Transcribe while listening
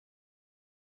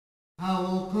I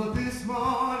woke up this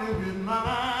morning with my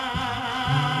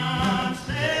mind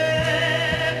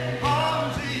set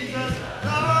on Jesus.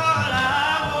 Lord,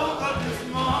 I woke up this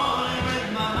morning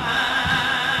with my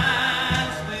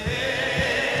mind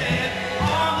set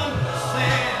on the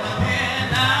Savior.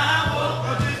 And I woke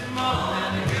up this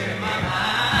morning with my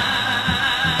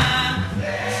mind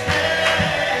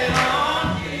set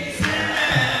on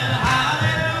singing hallelujah,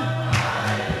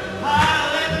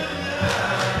 hallelujah,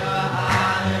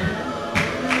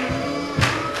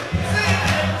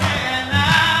 and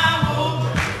I woke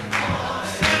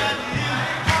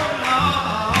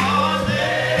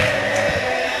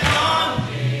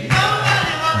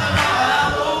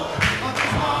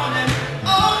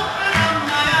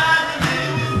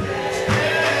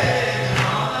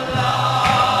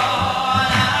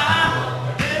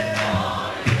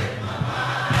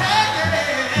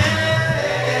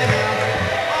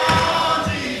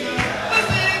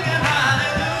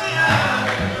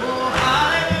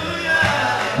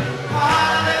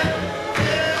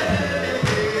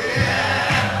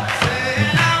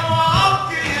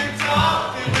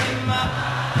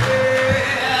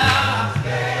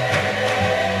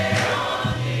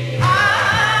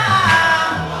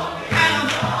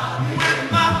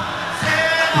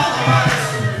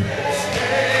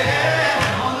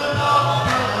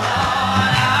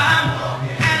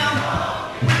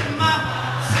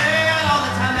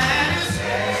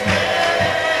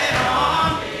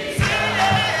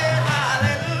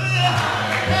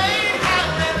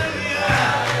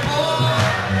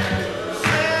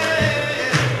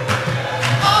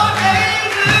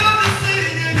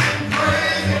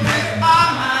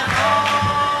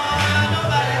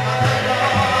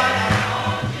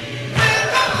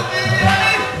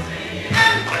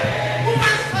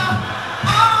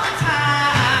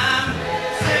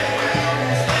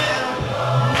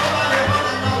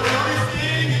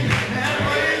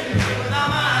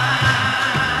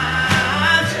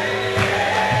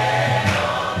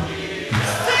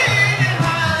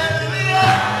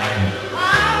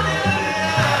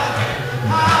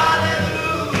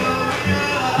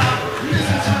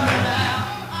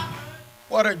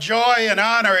What a joy and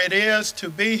honor it is to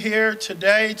be here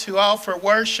today to offer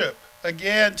worship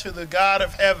again to the God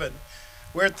of heaven.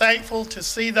 We're thankful to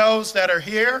see those that are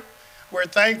here. We're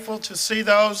thankful to see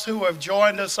those who have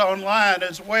joined us online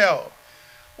as well.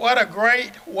 What a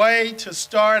great way to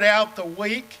start out the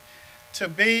week, to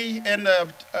be in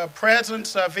the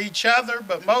presence of each other,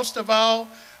 but most of all,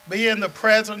 be in the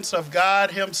presence of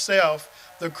God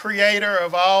himself, the creator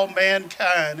of all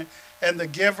mankind and the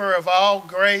giver of all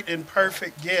great and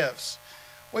perfect gifts.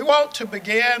 We want to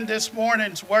begin this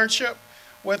morning's worship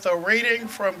with a reading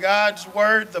from God's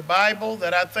Word, the Bible,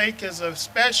 that I think is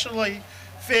especially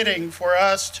fitting for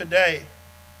us today.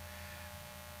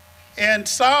 In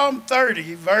Psalm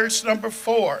 30, verse number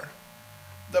 4,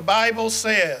 the Bible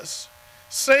says,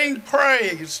 "Sing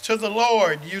praise to the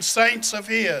Lord, you saints of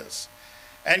his,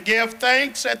 and give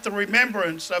thanks at the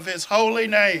remembrance of his holy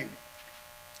name.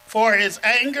 For his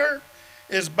anger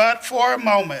is but for a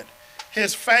moment,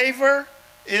 his favor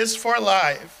is for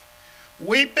life.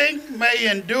 Weeping may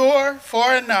endure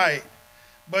for a night,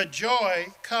 but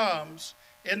joy comes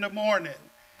in the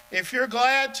morning." If you're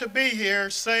glad to be here,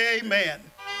 say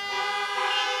amen.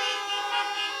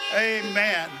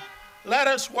 Amen. Let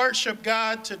us worship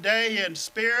God today in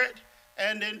spirit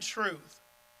and in truth.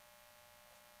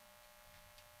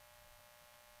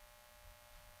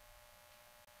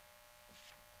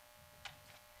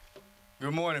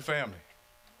 Good morning, family.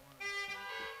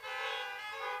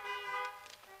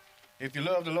 If you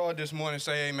love the Lord this morning,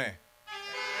 say amen.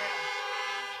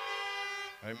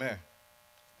 Amen.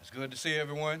 It's good to see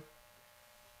everyone.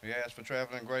 We ask for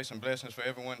traveling grace and blessings for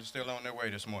everyone that's still on their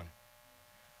way this morning.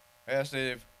 I ask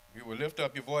that if you will lift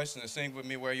up your voice and sing with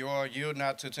me where you are, yield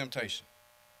not to temptation.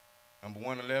 Number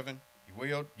 111, you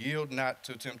will yield not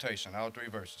to temptation, all three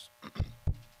verses.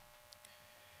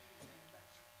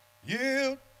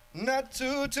 Yield not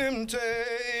to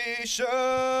temptation,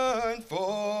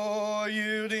 for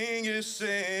yielding is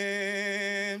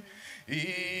sin.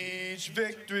 Each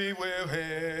victory will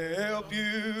help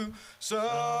you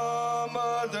some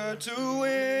other to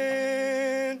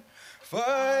win.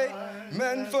 Fight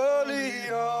manfully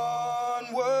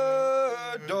onward,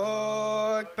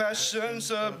 dark passion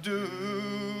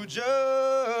subdue.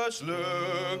 Just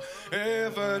look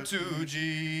ever to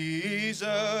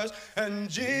Jesus, and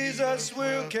Jesus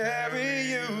will carry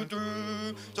you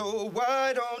through. So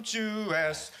why don't you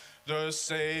ask the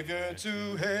Savior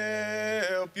to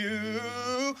help you,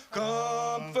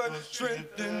 comfort,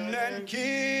 strengthen, and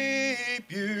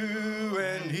keep you,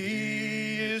 and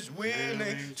He is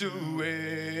willing to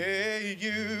aid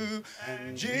you,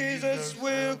 and Jesus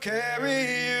will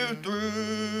carry you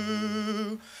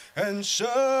through, and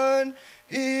shun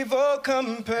evil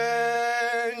companions,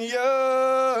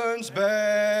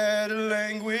 bad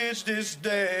language,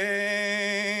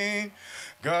 disdain.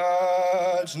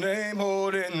 God's name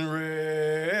hold in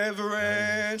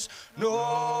reverence,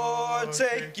 nor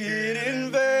take it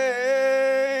in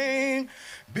vain.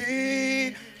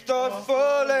 Be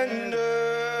thoughtful and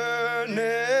earnest,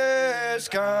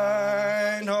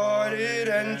 kind-hearted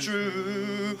and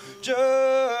true.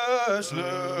 Just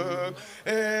look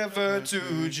ever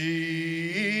to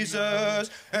Jesus,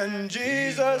 and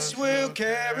Jesus will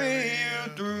carry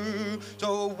you through.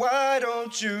 So why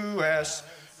don't you ask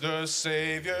the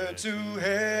Savior to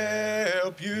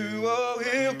help you? Oh,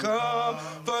 He'll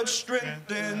comfort,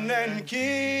 strengthen, and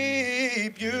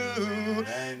keep you.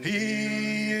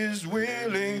 He is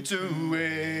willing to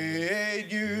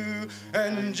aid you,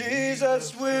 and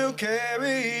Jesus will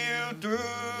carry you through.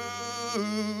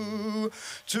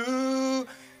 To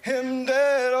Him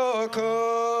that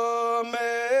overcometh,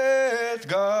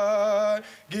 God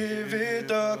giveth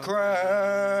a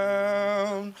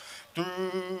crown.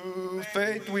 Through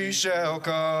faith we shall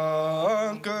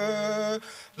conquer,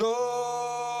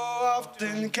 though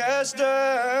often cast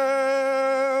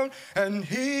down. And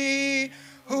He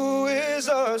who is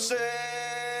our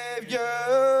Savior,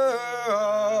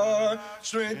 our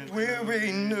strength will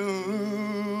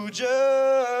renew.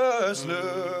 Just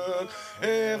look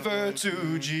ever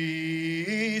to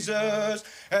Jesus,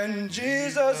 and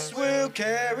Jesus will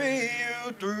carry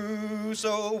you through.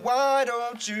 So why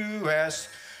don't you ask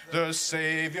the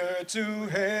Savior to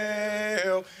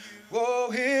help? Oh,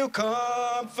 He'll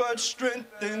comfort,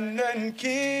 strengthen, and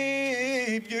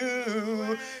keep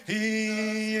you.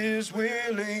 He is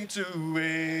willing to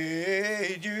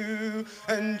aid you,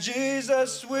 and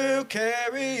Jesus will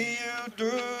carry you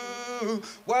through.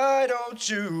 Why don't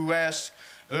you ask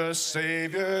the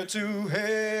Savior to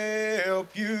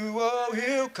help you? Oh,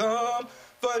 He'll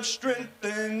comfort,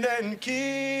 strengthen, and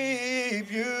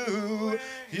keep you.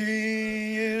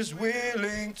 He is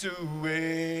willing to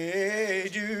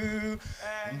aid you,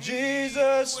 and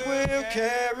Jesus will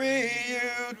carry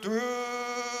you through.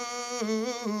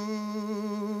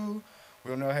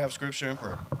 We'll now have scripture and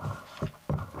prayer.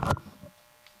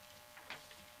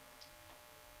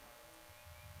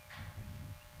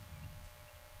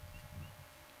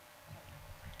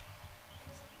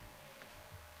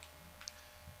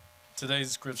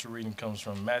 Today's scripture reading comes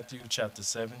from Matthew chapter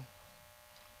 7,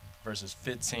 verses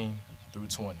 15 through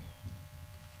 20.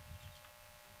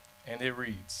 And it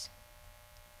reads,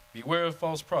 "Beware of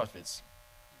false prophets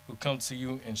who come to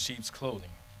you in sheep's clothing,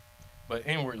 but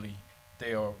inwardly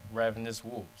they are ravenous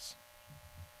wolves.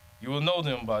 You will know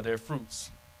them by their fruits.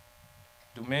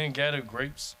 Do men gather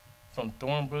grapes from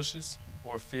thorn bushes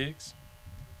or figs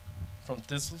from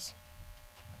thistles?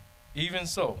 Even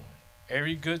so,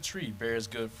 every good tree bears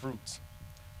good fruits,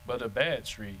 but a bad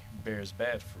tree bears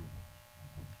bad fruit.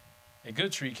 A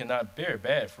good tree cannot bear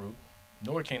bad fruit,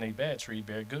 nor can a bad tree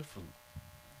bear good fruit.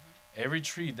 Every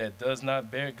tree that does not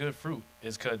bear good fruit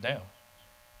is cut down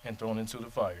and thrown into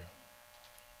the fire.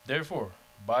 Therefore,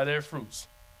 by their fruits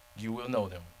you will know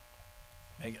them."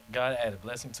 May God add a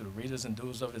blessing to the readers and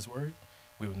doers of His word.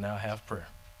 We will now have prayer.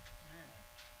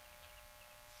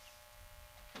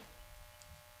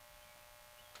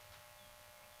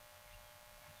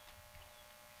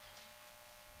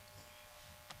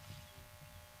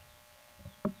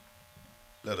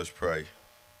 Let us pray.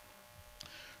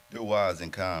 Dear wise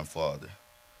and kind Father,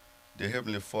 dear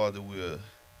Heavenly Father, we'll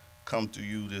come to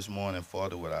you this morning,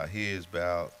 Father, with our heads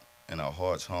bowed and our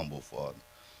hearts humble, Father.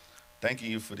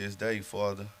 Thanking you for this day,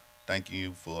 Father. Thanking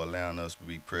you for allowing us to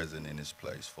be present in this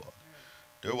place, Father.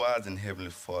 Dear wise and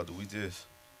Heavenly Father, we just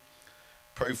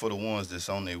pray for the ones that's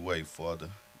on their way,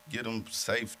 Father. Give them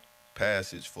safe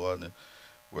passage, Father,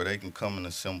 where they can come and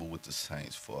assemble with the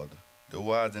saints, Father. Dear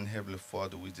wise and Heavenly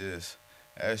Father, we just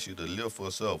ask you to lift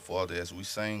us up, Father, as we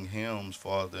sing hymns,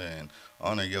 Father, and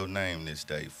honor your name this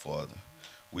day, Father.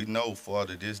 We know,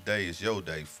 Father, this day is your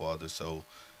day, Father, so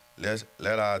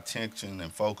let our attention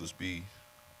and focus be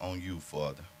on you,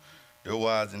 Father. Dear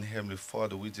wise and Heavenly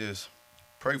Father, we just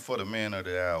pray for the man of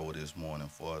the hour this morning,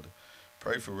 Father.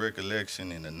 Pray for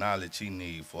recollection and the knowledge he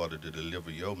needs, Father, to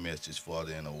deliver your message,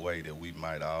 Father, in a way that we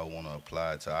might all want to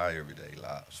apply to our everyday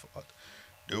lives, Father.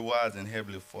 Dear wise and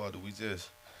Heavenly Father, we just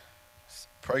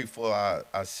pray for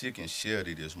our sick and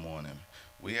shelter this morning.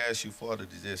 We ask you, Father,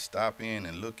 to just stop in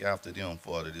and look after them,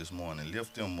 Father, this morning.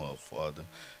 Lift them up, Father.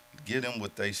 Give them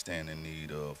what they stand in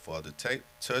need of, Father.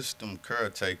 Touch them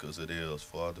caretakers of theirs,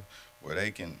 Father, where they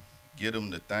can give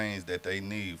them the things that they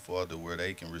need, Father, where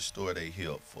they can restore their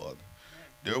health, Father.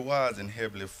 Dear wise and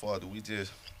heavenly Father, we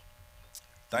just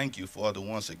thank you, Father,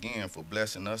 once again for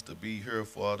blessing us to be here,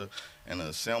 Father, and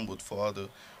assembled, Father,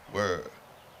 where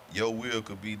your will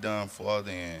could be done, Father,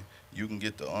 and you can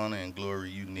get the honor and glory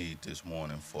you need this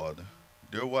morning, Father.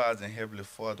 Dear wise and heavenly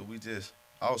Father, we just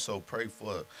also pray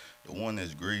for the one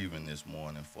that's grieving this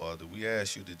morning, Father. We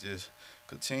ask you to just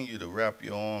continue to wrap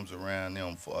your arms around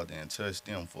them, Father, and touch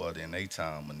them, Father, in their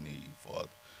time of need, Father.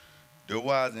 Dear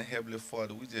wise and heavenly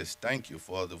Father, we just thank you,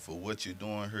 Father, for what you're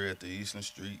doing here at the Eastland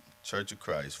Street Church of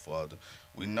Christ, Father.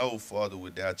 We know, Father,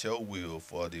 without your will,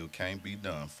 Father, it can't be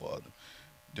done, Father.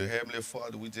 Dear Heavenly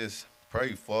Father, we just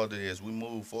pray, Father, as we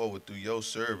move forward through your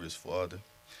service, Father,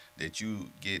 that you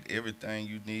get everything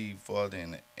you need, Father,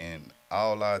 and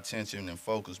all our attention and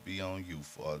focus be on you,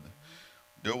 Father.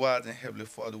 Dear wise and Heavenly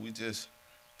Father, we just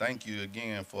thank you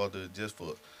again, Father, just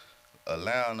for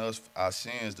allowing us, our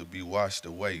sins, to be washed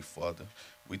away, Father.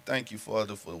 We thank you,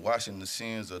 Father, for washing the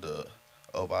sins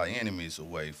of our enemies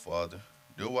away, Father.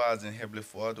 Dear wise and Heavenly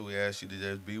Father, we ask you to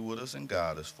just be with us and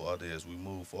guide us, Father, as we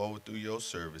move forward through your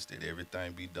service, that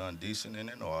everything be done decent and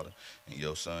in order. In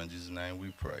your Son, Jesus' name we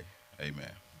pray.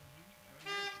 Amen.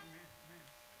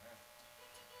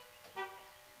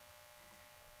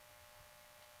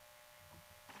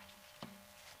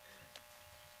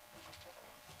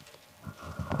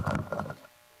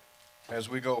 As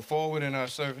we go forward in our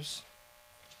service,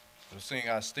 we'll sing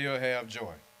I Still Have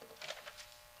Joy.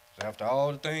 So after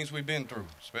all the things we've been through,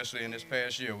 especially in this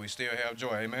past year, we still have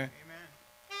joy. Amen?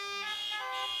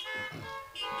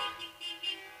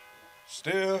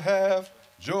 Still have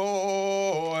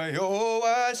joy, oh,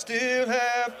 I still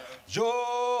have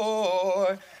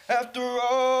joy. After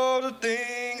all the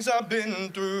things I've been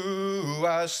through,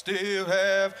 I still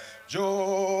have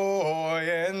joy,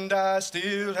 and I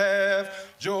still have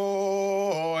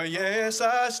joy. Yes,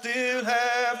 I still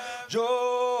have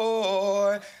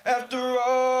joy. After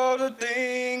all the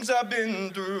things I've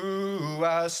been through,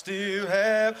 I still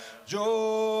have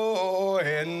joy,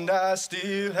 and I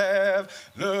still have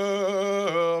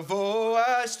love. Oh,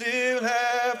 I still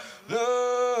have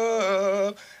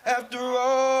love. After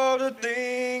all the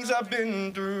things I've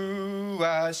been through,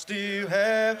 I still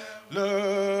have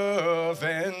love,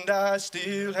 and I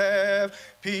still have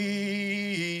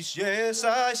peace. Yes,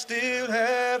 I still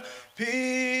have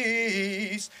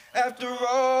peace. After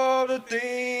all the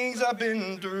things I've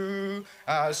been through,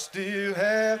 I still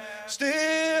have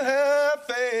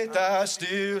faith. I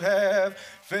still have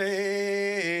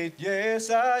faith. Yes,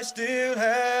 I still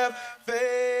have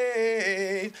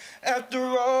faith.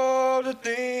 After all the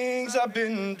things I've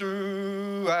been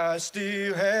through, I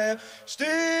still have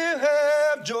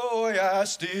joy. I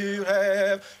still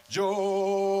have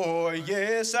joy.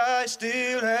 Yes, I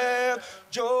still have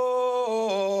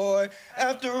joy.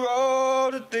 After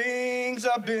all the things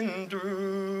I've been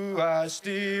through, I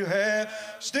still have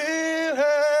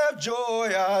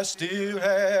joy. I still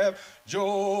have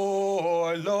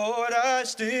joy. Lord, I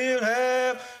still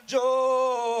have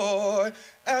joy.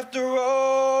 After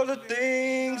all the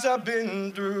things I've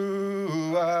been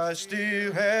through, I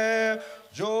still have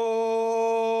joy.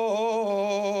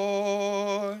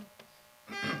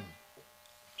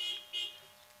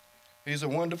 He's a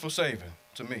wonderful Savior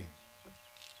to me.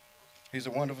 He's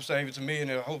a wonderful Savior to me,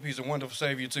 and I hope he's a wonderful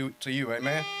Savior to you.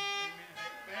 Amen?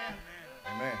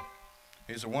 Amen.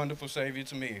 He's a wonderful Savior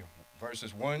to me.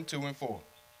 Verses 1, 2, and 4,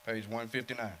 page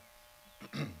 159.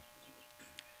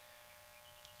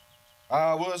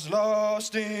 I was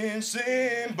lost in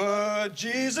sin, but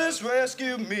Jesus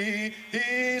rescued me.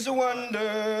 He's a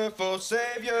wonderful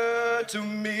Savior to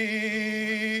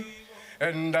me.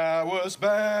 And I was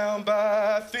bound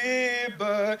by fear,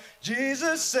 but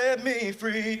Jesus set me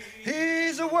free.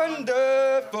 He's a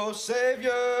wonderful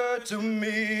Savior to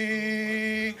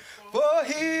me. For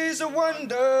he's a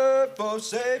wonderful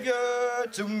Savior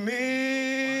to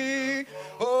me.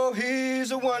 Oh,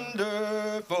 he's a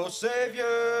wonderful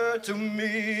Savior to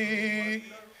me.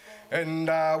 And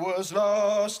I was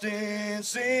lost in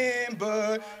sin,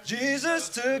 but Jesus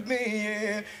took me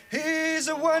in. He's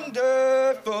a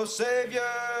wonderful Savior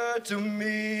to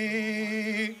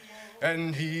me.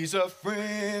 And he's a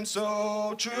friend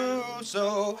so true,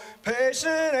 so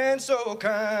patient and so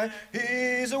kind.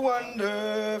 He's a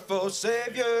wonderful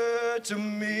Savior to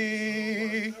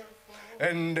me.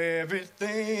 And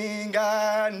everything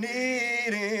I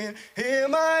need in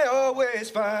him I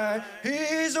always find.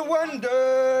 He's a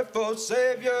wonderful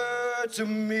Savior to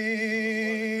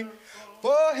me.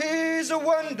 For he's a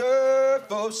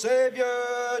wonderful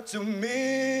Savior to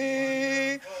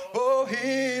me. Oh,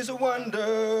 he's a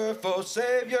wonderful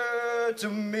Savior to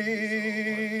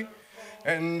me.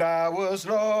 And I was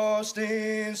lost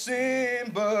in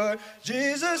sin, but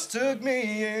Jesus took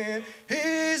me in.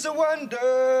 He's a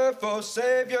wonderful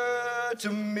Savior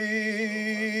to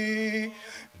me.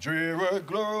 Drearer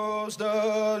glows the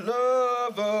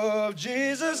love of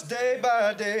Jesus day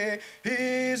by day.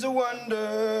 He's a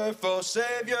wonderful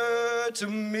Savior to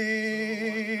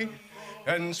me.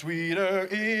 And sweeter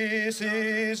is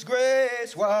his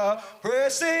grace while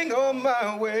pressing on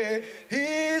my way.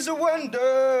 He's a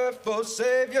wonderful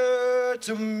Savior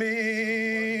to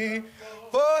me.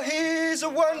 For he's a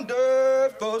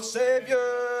wonderful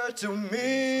Savior to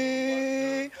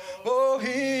me. Oh,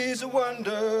 he's a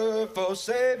wonderful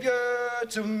Savior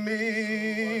to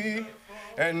me.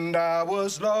 And I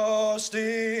was lost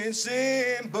in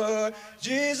sin, but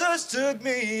Jesus took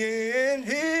me in.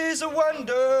 He's a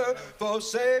wonderful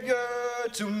Savior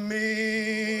to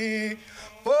me.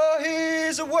 For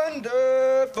he's a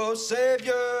wonderful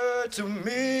Savior to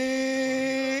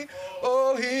me.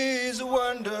 Oh, he's a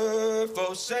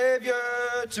wonderful Savior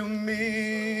to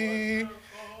me.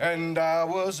 And I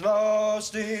was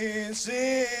lost in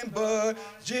sin, but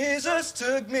Jesus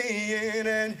took me in,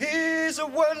 and he's a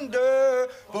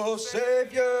wonderful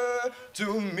Savior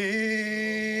to me.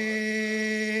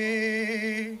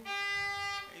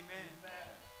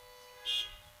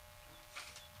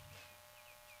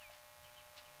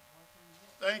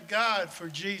 Thank God for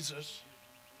Jesus.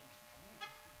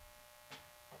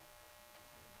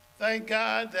 Thank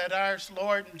God that our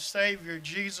Lord and Savior,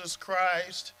 Jesus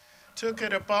Christ, took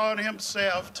it upon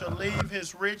himself to leave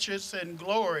his riches and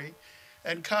glory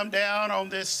and come down on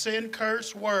this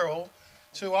sin-cursed world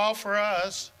to offer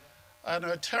us an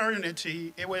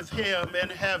eternity with him in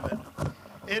heaven.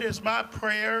 It is my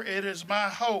prayer, it is my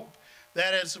hope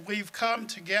that as we've come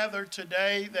together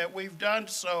today, that we've done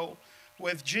so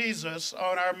with Jesus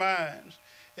on our minds.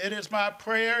 It is my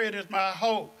prayer, it is my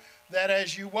hope that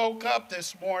as you woke up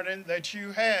this morning, that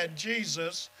you had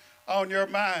Jesus on your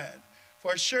mind.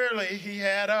 For surely he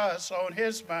had us on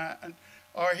his mind,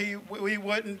 or we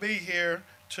wouldn't be here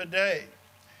today.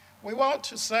 We want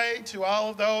to say to all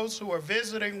of those who are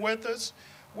visiting with us,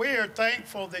 we are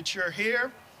thankful that you're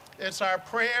here. It's our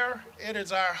prayer, it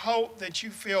is our hope that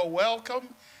you feel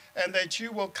welcome and that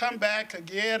you will come back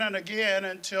again and again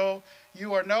until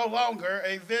you are no longer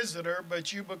a visitor,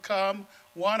 but you become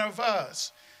one of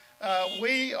us.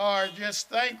 We are just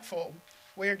thankful.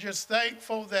 We're just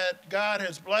thankful that God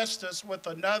has blessed us with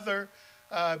another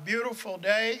beautiful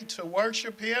day to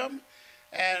worship him.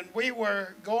 And we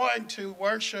were going to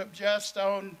worship just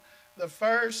on the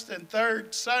first and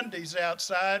third Sundays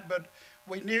outside, but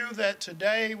we knew that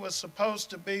today was supposed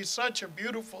to be such a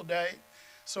beautiful day.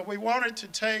 So we wanted to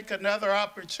take another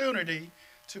opportunity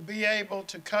to be able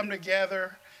to come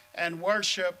together and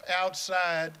worship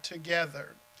outside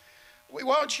together. We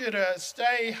want you to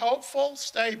stay hopeful,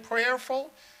 stay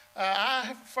prayerful.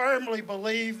 I firmly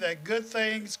believe that good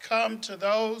things come to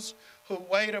those who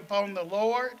wait upon the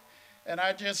Lord. And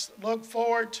I just look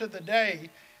forward to the day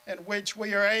in which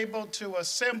we are able to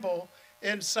assemble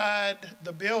inside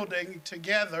the building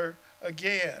together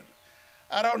again.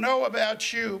 I don't know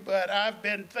about you, but I've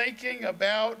been thinking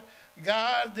about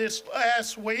God this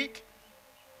last week.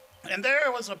 And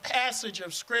there was a passage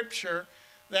of Scripture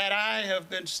that I have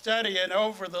been studying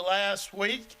over the last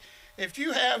week. If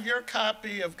you have your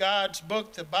copy of God's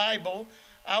book, the Bible,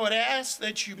 I would ask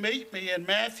that you meet me in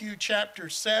Matthew chapter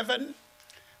 7.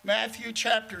 Matthew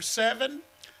chapter 7,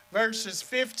 verses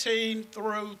 15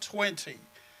 through 20.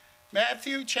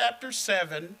 Matthew chapter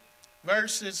 7,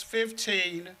 verses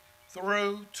 15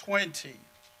 through 20.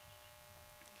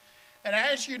 And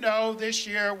as you know, this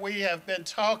year we have been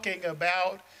talking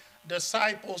about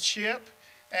discipleship.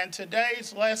 And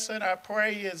today's lesson, I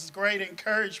pray, is great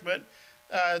encouragement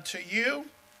to you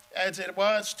as it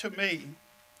was to me.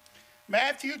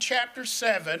 Matthew chapter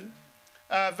 7,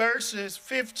 verses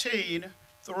 15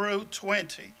 through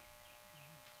 20.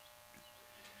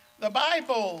 The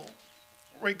Bible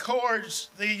records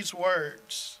these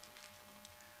words: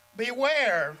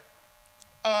 "Beware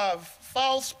of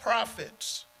false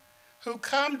prophets who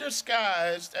come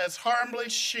disguised as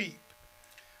harmless sheep,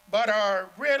 but are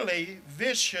really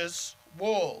vicious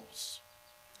wolves.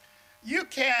 You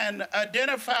can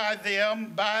identify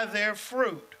them by their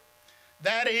fruit,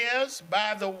 that is,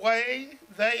 by the way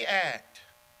they act.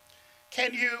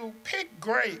 Can you pick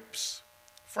grapes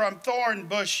from thorn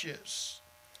bushes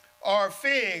or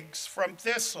figs from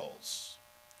thistles?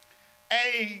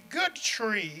 A good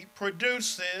tree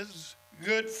produces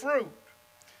good fruit,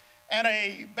 and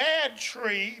a bad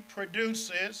tree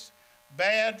produces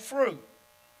bad fruit.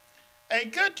 A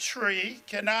good tree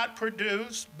cannot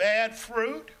produce bad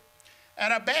fruit,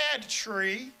 and a bad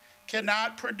tree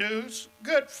cannot produce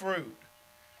good fruit.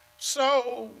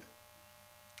 So,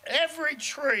 every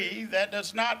tree that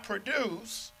does not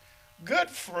produce good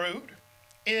fruit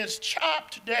is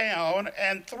chopped down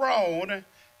and thrown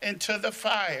into the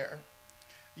fire.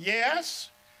 Yes,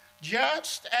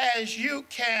 just as you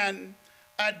can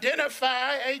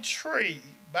identify a tree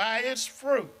by its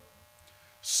fruit,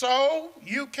 so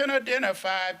you can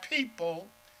identify people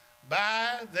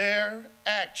by their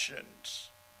actions.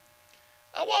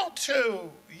 I want to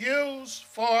use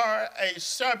for a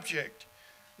subject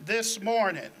this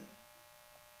morning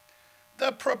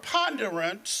the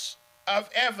preponderance of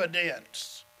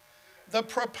evidence. The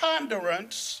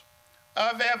preponderance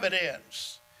of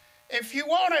evidence. If you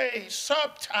want a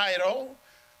subtitle,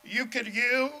 you could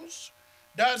use,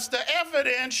 does the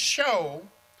evidence show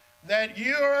that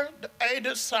you're a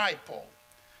disciple?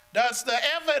 Does the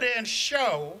evidence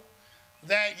show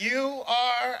that you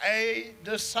are a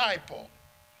disciple?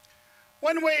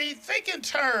 When we think in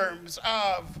terms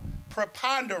of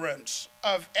preponderance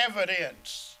of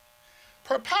evidence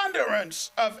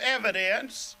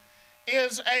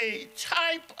is a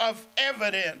type of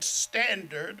evidence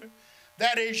standard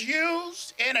that is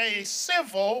used in a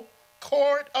civil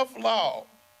court of law.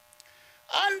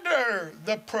 Under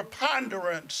the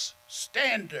preponderance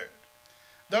standard,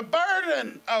 the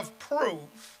burden of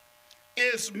proof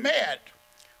is met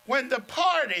when the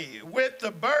party with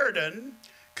the burden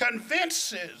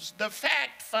convinces the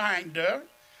fact finder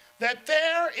that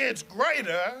there is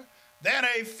greater than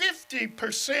a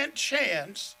 50%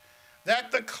 chance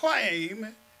that the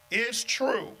claim is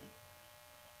true.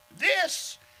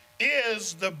 This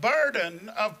is the burden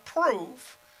of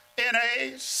proof in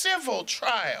a civil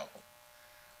trial.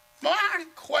 My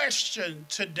question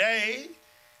today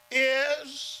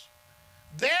is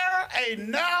there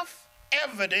enough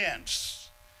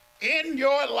evidence in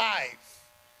your life,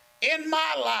 in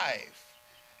my life?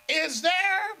 Is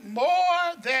there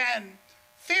more than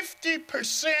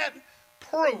 50%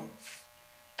 proof,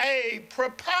 a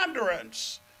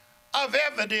preponderance of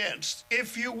evidence,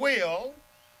 if you will,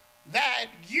 that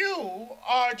you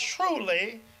are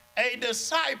truly a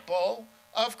disciple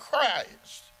of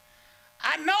Christ?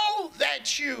 I know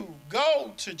that you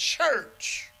go to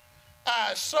church,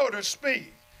 so to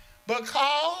speak,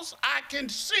 because I can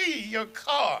see your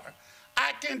car.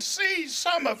 I can see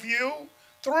some of you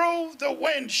through the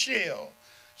windshield.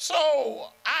 So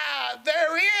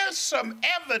there is some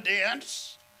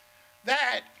evidence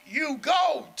that you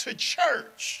go to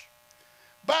church.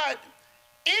 But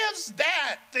is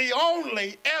that the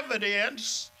only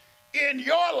evidence in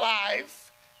your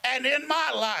life and in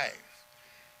my life?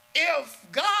 If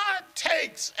God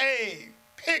takes a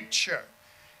picture,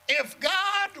 if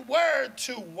God were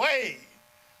to weigh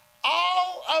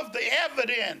all of the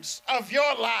evidence of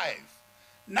your life,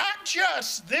 not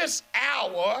just this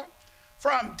hour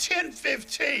from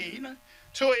 10:15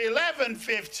 to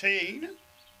 11:15,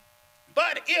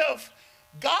 but if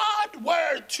God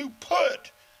were to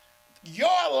put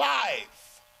your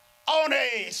life on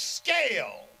a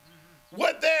scale,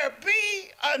 would there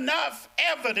be enough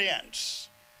evidence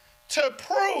to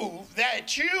prove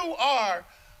that you are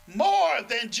more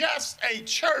than just a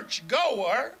church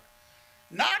goer,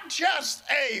 not just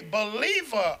a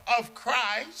believer of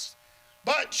Christ,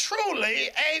 but truly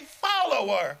a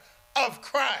follower of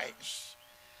Christ?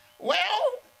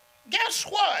 Well, guess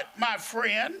what, my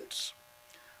friends?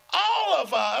 All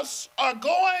of us are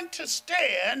going to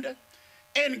stand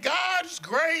in God's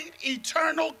great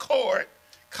eternal court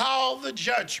called the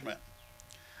judgment.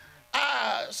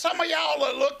 Some of y'all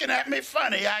are looking at me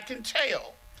funny, I can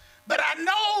tell. But I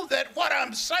know that what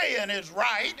I'm saying is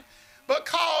right,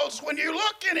 because when you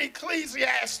look in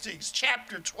Ecclesiastes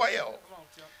chapter 12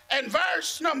 and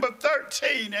verse number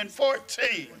 13 and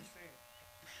 14,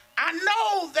 I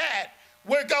know that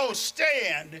we're going to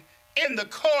stand in the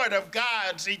court of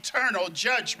God's eternal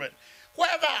judgment.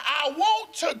 Whether I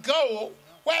want to go,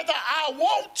 whether I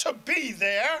want to be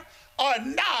there or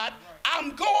not,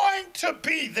 I'm going to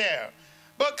be there.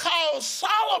 Because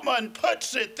Solomon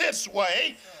puts it this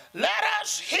way, let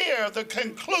us hear the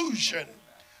conclusion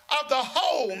of the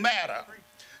whole matter.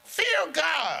 Fear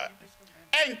God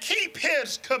and keep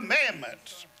his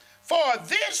commandments, for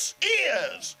this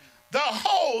is the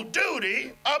whole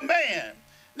duty of man.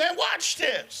 Now watch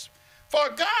this. For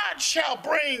God shall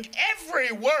bring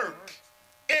every work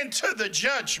into the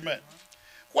judgment,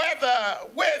 whether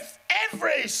with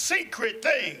every secret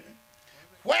thing,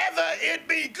 whether it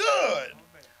be good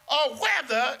or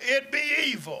whether it be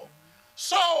evil.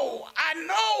 So I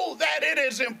know that it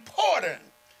is important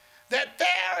that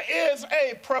there is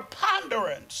a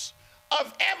preponderance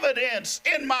of evidence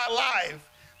in my life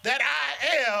that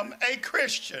I am a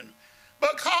Christian.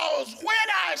 Because when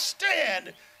I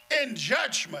stand in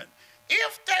judgment,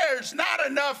 if there's not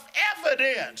enough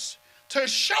evidence to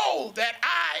show that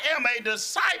I am a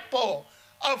disciple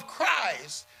of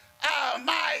Christ,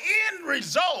 my end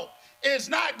result is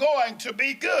not going to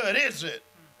be good, is it?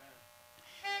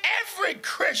 Every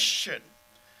Christian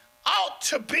ought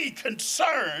to be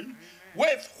concerned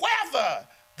with whether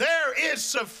there is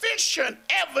sufficient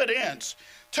evidence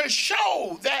to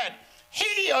show that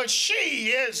he or she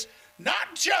is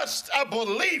not just a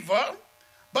believer,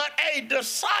 but a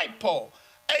disciple,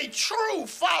 a true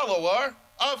follower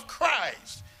of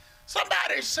Christ.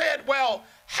 Somebody said, well,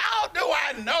 how do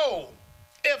I know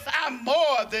if I'm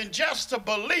more than just a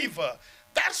believer?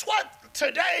 That's what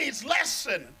today's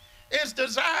lesson is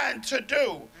designed to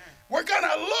do. We're going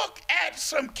to look at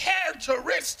some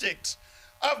characteristics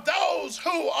of those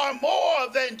who are more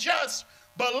than just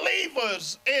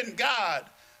believers in God,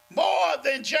 more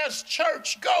than just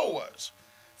churchgoers.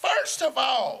 First of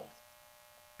all,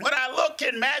 when I look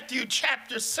in Matthew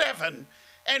chapter 7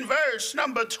 and verse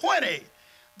number 20,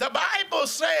 the Bible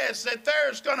says that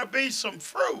there's going to be some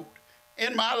fruit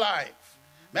in my life.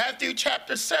 Matthew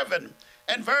chapter 7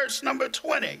 and verse number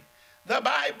 20, the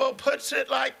Bible puts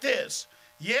it like this.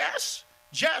 Yes,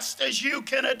 just as you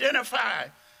can identify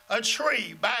a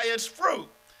tree by its fruit,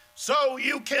 so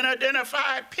you can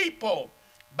identify people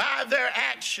by their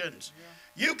actions.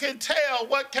 You can tell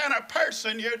what kind of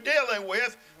person you're dealing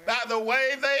with by the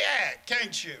way they act,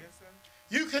 can't you?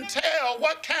 You can tell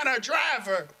what kind of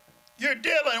driver you're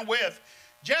dealing with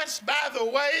just by the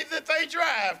way that they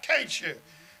drive, can't you?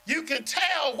 You can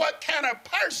tell what kind of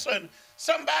person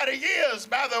somebody is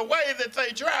by the way that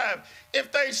they drive.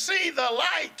 If they see the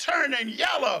light turning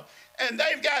yellow and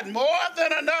they've got more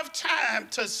than enough time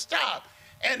to stop,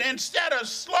 and instead of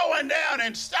slowing down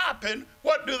and stopping,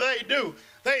 what do?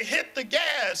 They hit the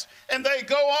gas and they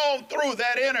go on through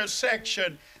that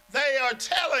intersection. They are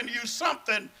telling you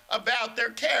something about their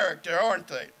character, aren't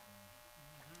they?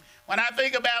 When I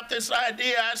think about this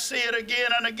idea, I see it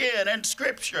again and again in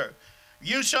Scripture.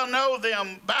 You shall know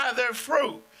them by their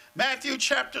fruit. Matthew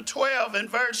chapter 12 and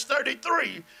verse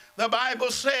 33, the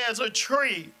Bible says a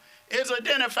tree is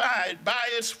identified by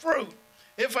its fruit.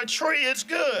 If a tree is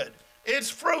good,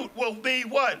 its fruit will be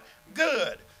what?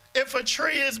 Good. If a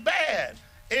tree is bad,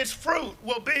 its fruit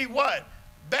will be what?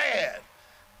 Bad.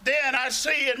 Then I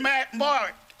see in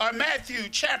Matthew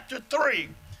chapter 3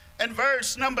 and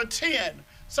verse number 10,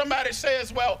 somebody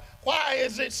says, well, why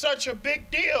is it such a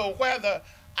big deal whether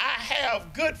I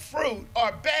have good fruit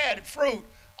or bad fruit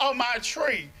on my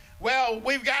tree? Well,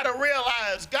 we've got to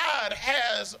realize God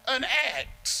has an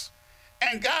axe,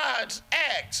 and God's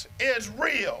axe is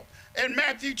real. In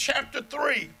Matthew chapter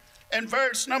 3 and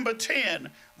verse number 10,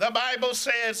 the Bible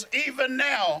says, even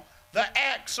now the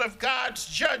axe of God's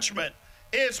judgment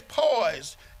is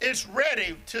poised, is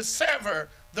ready to sever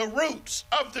the roots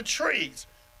of the trees.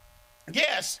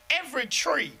 Yes, every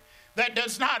tree that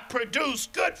does not produce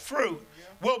good fruit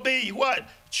will be what?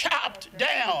 Chopped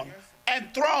down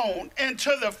and thrown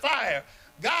into the fire.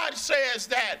 God says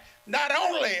that not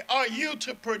only are you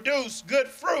to produce good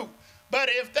fruit, but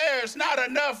if there's not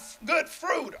enough good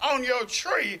fruit on your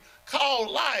tree called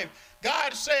life,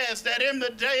 God says that in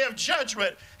the day of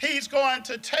judgment, he's going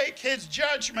to take his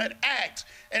judgment axe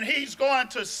and he's going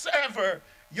to sever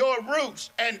your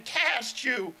roots and cast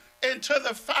you into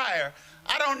the fire.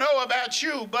 I don't know about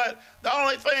you, but the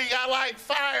only thing I like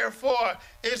fire for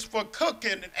is for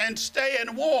cooking and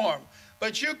staying warm.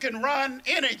 But you can run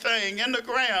anything in the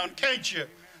ground, can't you?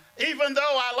 Even though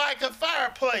I like a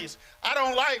fireplace, I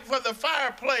don't like for the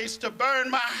fireplace to burn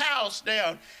my house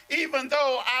down. Even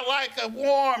though I like a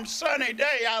warm, sunny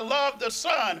day, I love the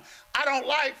sun. I don't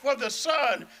like for the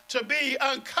sun to be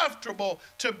uncomfortable,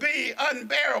 to be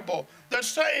unbearable. The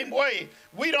same way,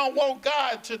 we don't want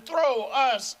God to throw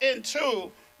us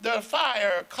into the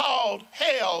fire called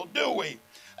hell, do we?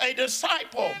 A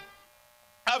disciple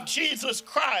of Jesus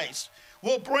Christ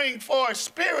will bring forth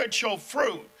spiritual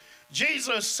fruit.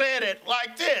 Jesus said it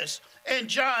like this in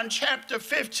John chapter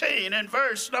 15 and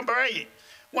verse number 8.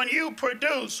 When you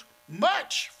produce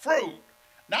much fruit,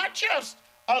 not just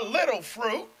a little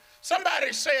fruit.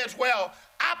 Somebody says, well,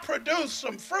 I produced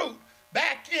some fruit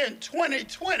back in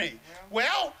 2020.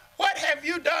 Well, What have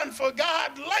you done for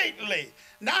God lately?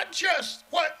 Not just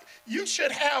what you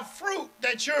should have fruit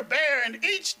that you're bearing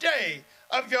each day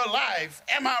of your life.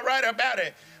 Am I right about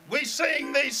it? We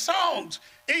sing these songs,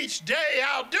 each day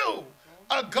I'll do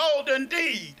a golden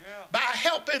deed by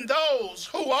helping those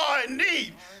who are in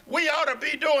need. We ought to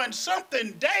be doing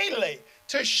something daily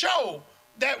to show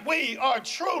that we are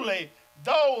truly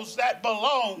those that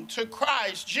belong to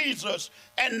Christ Jesus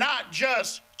and not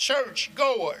just church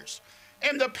goers.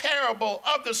 In the parable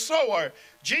of the sower,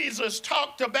 Jesus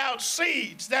talked about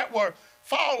seeds that were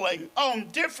falling on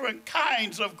different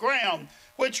kinds of ground,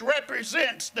 which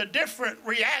represents the different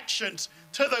reactions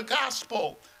to the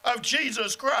gospel of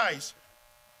Jesus Christ.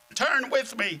 Turn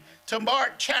with me to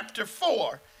Mark chapter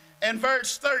 4 and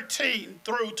verse 13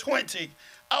 through 20.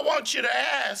 I want you to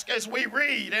ask as we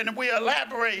read and we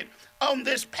elaborate on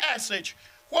this passage,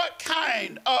 what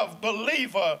kind of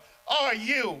believer are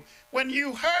you? When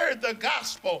you heard the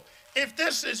gospel, if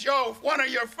this is one of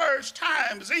your first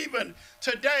times even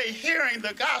today hearing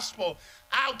the gospel,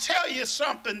 I'll tell you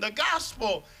something. The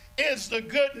gospel is the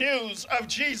good news of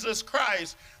Jesus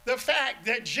Christ. The fact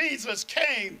that Jesus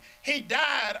came, he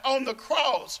died on the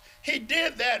cross. He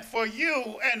did that for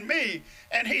you and me,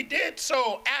 and he did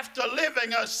so after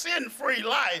living a sin-free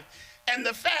life. And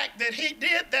the fact that he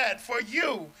did that for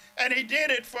you and he did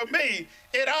it for me,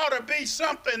 it ought to be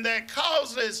something that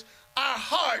causes our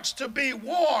hearts to be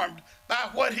warmed by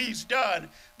what he's done.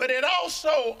 But it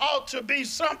also ought to be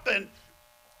something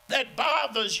that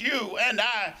bothers you and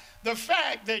I. The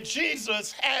fact that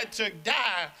Jesus had to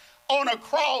die on a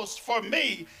cross for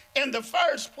me in the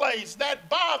first place, that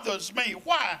bothers me.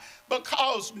 Why?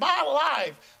 Because my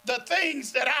life, the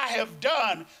things that I have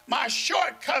done, my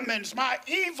shortcomings, my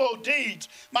evil deeds,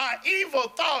 my evil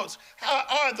thoughts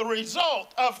are the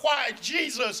result of why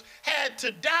Jesus had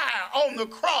to die on the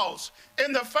cross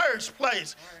in the first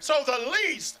place. So the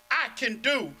least I can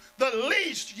do, the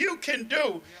least you can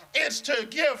do is to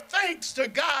give thanks to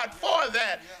God for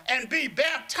that and be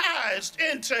baptized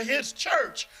into his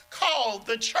church called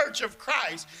the Church of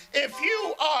Christ. If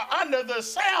you are under the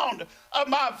sound of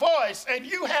my voice and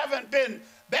you haven't been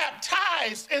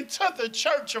baptized into the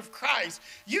Church of Christ,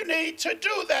 you need to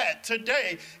do that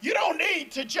today. You don't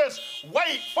need to just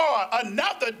wait for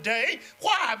another day.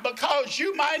 Why? Because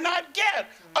you might not get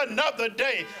another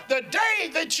day. The day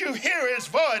that you hear his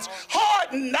voice,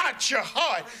 harden not your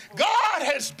heart. God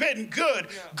has been good.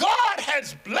 God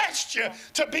has blessed you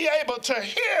to be able to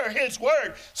hear his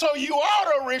word. So you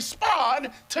ought to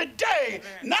respond today,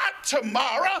 not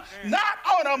tomorrow, not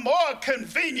on a more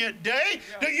convenient day.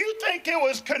 Do you think it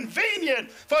was convenient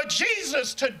for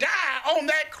Jesus to die on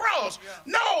that cross?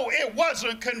 No, it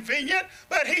wasn't convenient,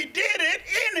 but he did it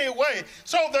anyway.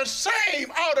 So the same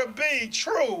ought to be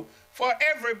true for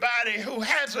everybody who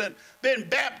hasn't been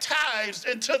baptized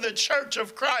into the Church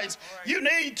of Christ. You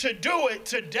need to do it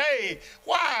today.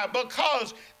 Why?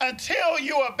 Because until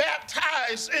you are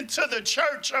baptized into the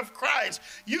Church of Christ,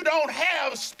 you don't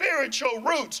have spiritual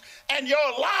roots, and your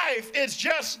life is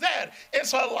just that.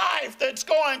 It's a life that's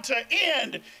going to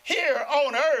end here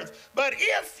on earth. But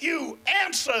if you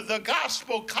answer the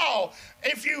gospel call,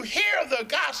 if you hear the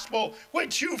gospel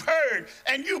which you've heard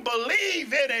and you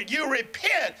believe in it, you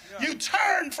repent, you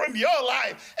turn from your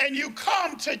life and you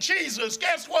come to Jesus,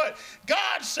 guess what?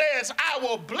 God says, I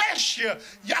will bless you.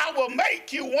 I will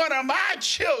make you one of my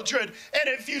children. And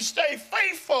if you stay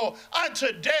faithful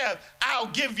unto death, I'll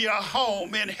give you a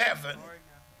home in heaven.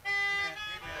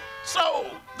 So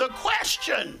the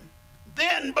question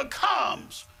then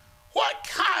becomes, what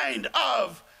kind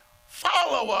of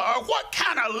follower or what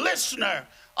kind of listener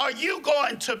are you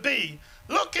going to be?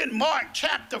 Look in Mark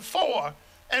chapter 4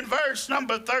 and verse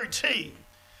number 13.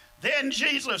 Then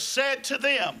Jesus said to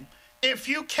them, if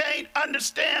you can't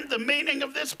understand the meaning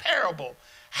of this parable,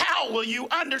 how will you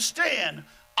understand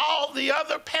all the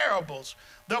other parables?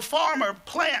 The farmer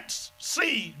plants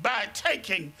seed by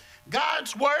taking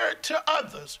God's word to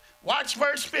others. Watch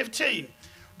verse 15.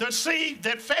 The seed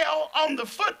that fell on the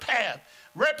footpath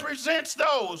represents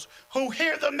those who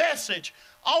hear the message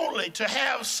only to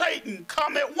have Satan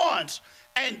come at once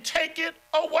and take it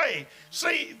away.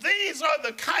 See, these are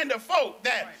the kind of folk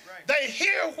that they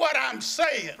hear what I'm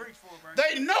saying.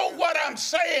 They know what I'm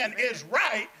saying is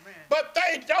right, but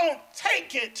they don't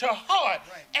take it to heart.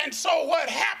 And so what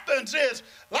happens is,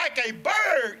 like a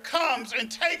bird comes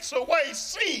and takes away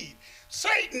seed,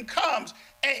 Satan comes,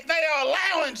 and they are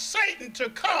allowing Satan to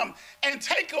come and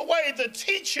take away the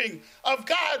teaching of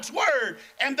God's word,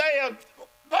 and they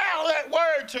allow that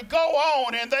word to go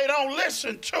on and they don't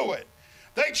listen to it.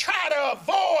 They try to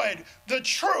avoid the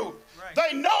truth.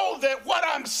 They know that what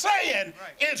I'm saying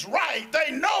is right.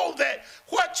 They know that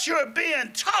what you're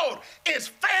being taught is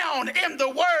found in the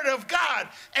Word of God,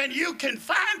 and you can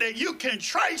find it. You can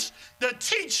trace the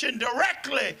teaching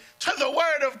directly to the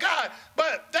Word of God.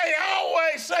 But they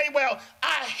always say, well,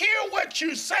 I hear what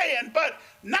you're saying, but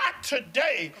not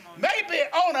today. Maybe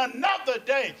on another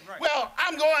day. Well,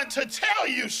 I'm going to tell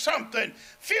you something.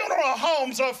 Funeral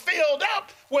homes are filled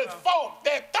up with folk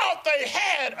that thought they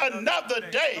had another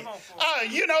day.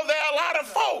 You know, there are a lot of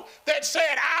folk that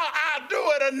said, I'll do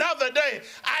it another day.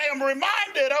 I am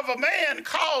reminded of a man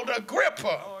called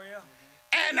Agrippa.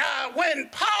 And when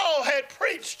Paul had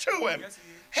preached to him,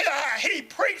 he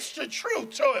preached the truth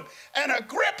to him. And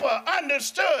Agrippa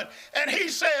understood. And he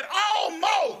said,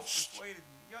 almost.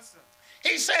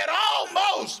 He said,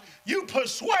 almost you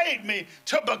persuade me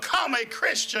to become a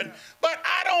Christian. But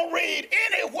I don't read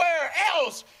anywhere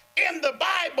else in the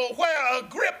Bible where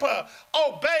Agrippa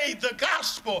obeyed the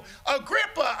gospel.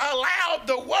 Agrippa allowed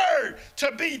the word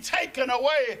to be taken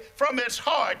away from his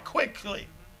heart quickly.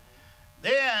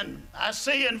 Then I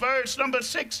see in verse number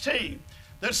 16,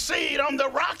 the seed on the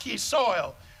rocky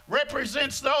soil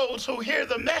represents those who hear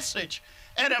the message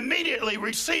and immediately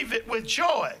receive it with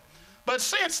joy. But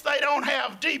since they don't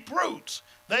have deep roots,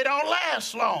 they don't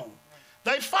last long.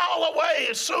 They fall away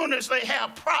as soon as they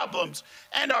have problems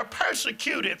and are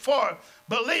persecuted for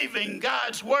believing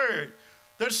God's word.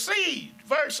 The seed,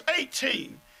 verse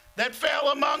 18, that fell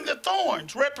among the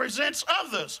thorns represents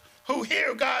others who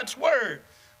hear God's word,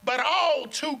 but all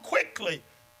too quickly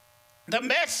the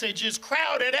message is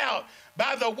crowded out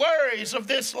by the worries of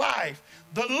this life,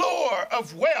 the lure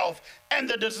of wealth, and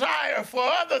the desire for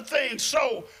other things,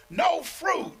 so no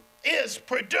fruit is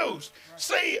produced.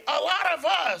 See, a lot of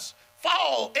us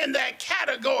fall in that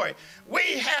category.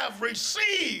 We have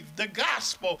received the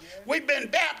gospel. We've been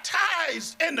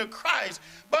baptized into Christ,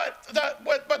 but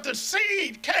the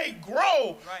seed can't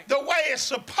grow the way it's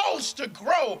supposed to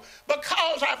grow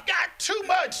because I've got too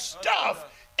much stuff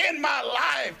in my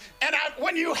life. And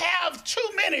when you have too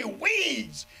many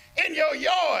weeds in your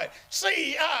yard,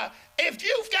 see, if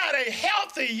you've got a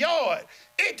healthy yard,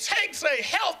 it takes a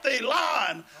healthy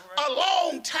lawn a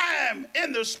long time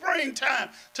in the springtime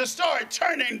to start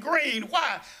turning green.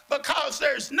 Why? Because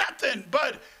there's nothing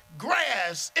but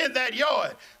grass in that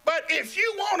yard. But if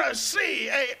you want to see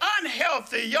an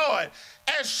unhealthy yard,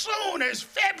 as soon as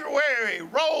February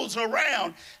rolls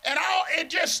around and it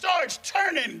just starts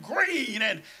turning green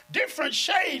and different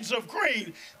shades of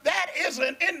green, that is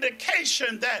an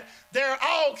indication that there are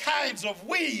all kinds of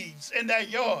weeds in that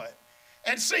yard.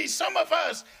 And see, some of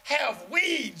us have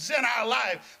weeds in our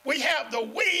life. We have the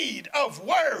weed of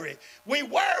worry. We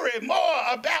worry more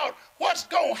about what's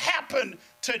going to happen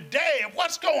today,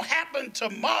 what's going to happen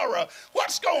tomorrow,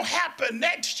 what's going to happen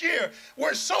next year.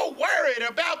 We're so worried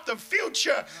about the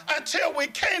future until we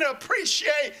can't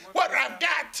appreciate what I've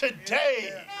got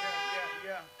today.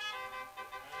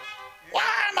 Why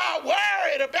am I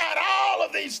worried about all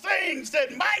of these things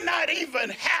that might not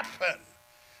even happen?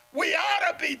 We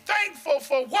ought to be thankful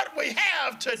for what we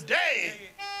have today.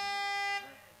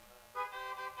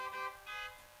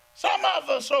 Some of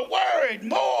us are worried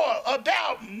more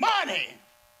about money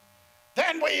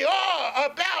than we are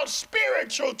about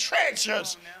spiritual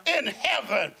treasures in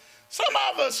heaven. Some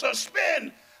of us are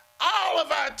spending all of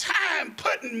our time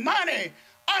putting money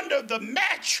under the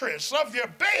mattress of your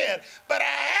bed. But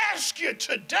I ask you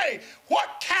today,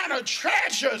 what kind of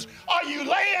treasures are you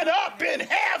laying up in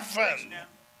heaven?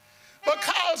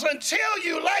 Because until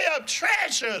you lay up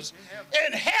treasures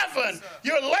in heaven,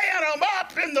 you're laying them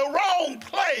up in the wrong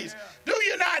place. Do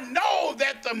you not know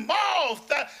that the moth,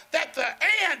 that the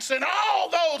ants and all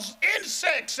those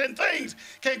insects and things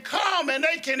can come and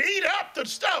they can eat up the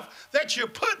stuff that you're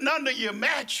putting under your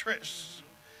mattress?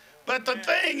 But the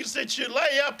things that you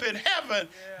lay up in heaven,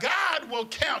 God will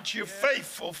count you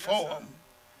faithful for them.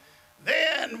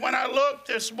 Then when I look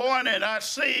this morning, I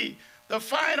see the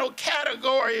final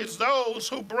category is those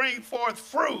who bring forth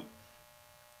fruit.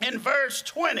 In verse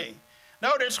 20,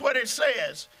 notice what it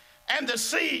says. And the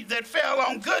seed that fell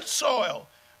on good soil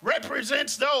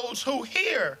represents those who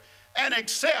hear and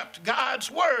accept God's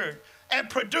word and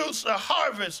produce a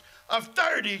harvest of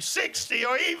 30, 60,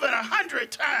 or even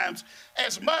 100 times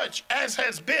as much as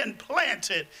has been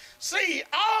planted. See,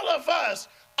 all of us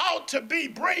ought to be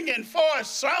bringing forth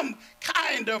some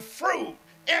kind of fruit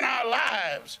in our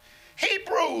lives.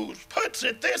 Hebrews puts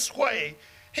it this way.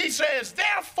 He says,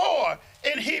 therefore,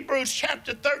 in Hebrews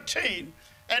chapter 13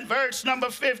 and verse number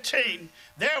 15,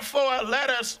 therefore let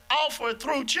us offer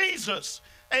through Jesus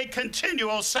a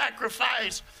continual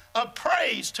sacrifice of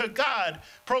praise to God,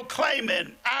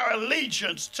 proclaiming our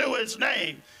allegiance to his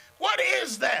name. What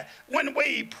is that? When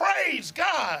we praise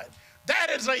God, that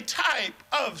is a type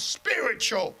of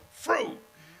spiritual fruit.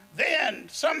 Then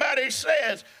somebody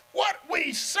says, what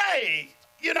we say,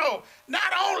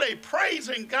 not only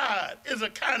praising God is a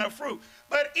kind of fruit,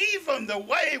 but even the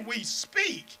way we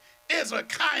speak is a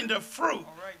kind of fruit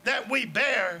that we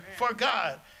bear for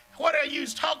God. What are you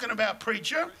talking about,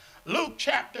 preacher? Luke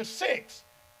chapter 6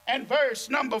 and verse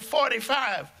number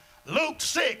 45. Luke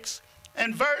 6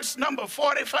 and verse number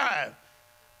 45.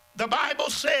 The Bible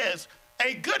says,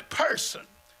 a good person,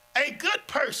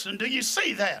 do you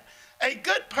see that? A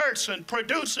good person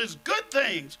produces good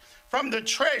things from the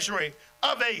treasury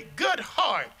of a good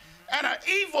heart, and an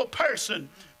evil person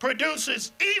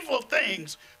produces evil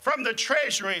things from the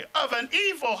treasury of an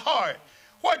evil heart.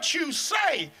 What you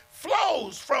say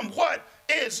flows from what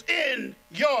is in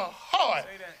your heart.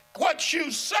 What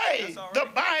you say, the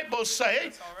Bible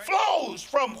says, flows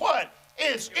from what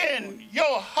is in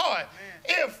your heart.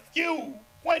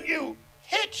 When you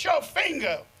hit your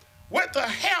finger with a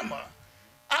hammer,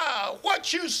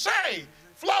 what you say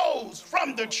flows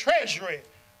from the treasury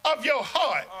of your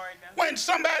heart. When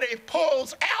somebody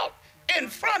pulls out in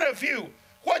front of you,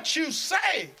 what you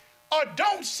say or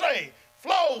don't say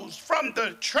flows from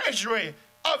the treasury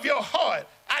of your heart.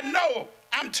 I know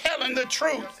I'm telling the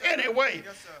truth anyway.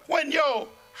 When your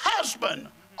husband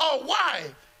or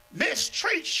wife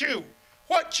mistreats you,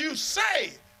 what you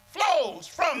say flows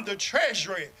from the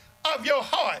treasury of your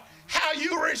heart. How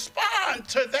you respond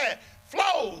to that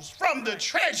flows from the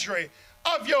treasury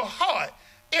of your heart.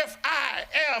 If I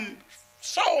am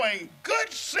sowing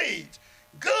good seeds,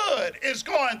 good is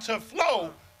going to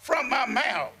flow from my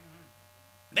mouth.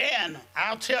 Then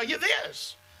I'll tell you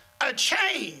this, a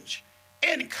change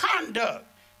in conduct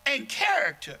and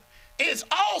character is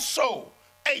also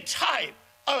a type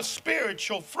of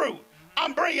spiritual fruit.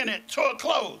 I'm bringing it to a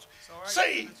close.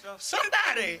 See,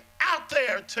 somebody out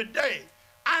there today,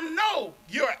 I know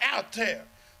you're out there.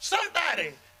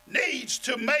 Somebody needs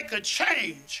to make a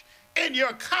change in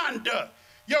your conduct.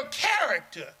 Your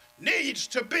character needs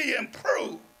to be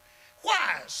improved.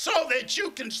 Why? So that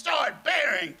you can start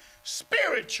bearing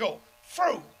spiritual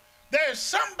fruit. There's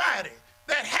somebody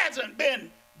that hasn't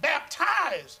been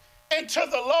baptized into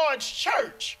the Lord's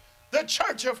church, the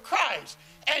church of Christ,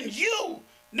 and you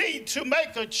need to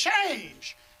make a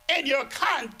change in your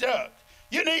conduct.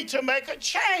 You need to make a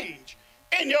change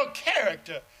in your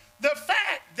character. The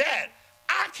fact that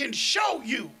I can show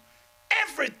you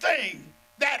everything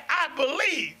that I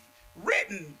believe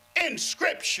written in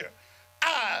Scripture,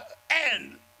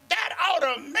 and that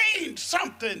ought to mean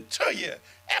something to you.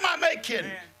 Am I making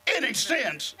any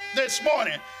sense this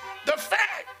morning? The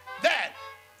fact that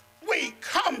we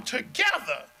come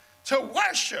together to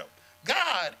worship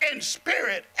God in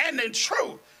spirit and in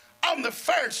truth on the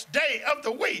first day of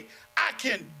the week, I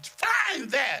can find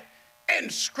that in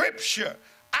Scripture.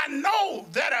 I know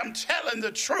that I'm telling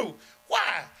the truth.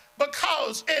 Why?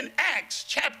 Because in Acts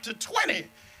chapter 20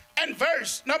 and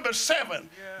verse number 7,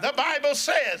 the Bible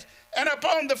says, and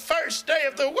upon the first day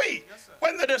of the week,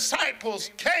 when the disciples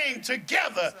came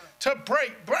together to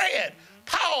break bread,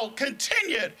 Paul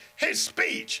continued his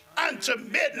speech unto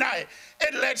midnight.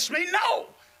 It lets me know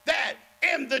that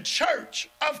in the church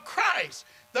of Christ,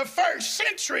 the first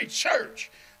century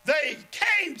church, they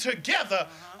came together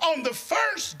on the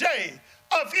first day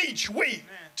of each week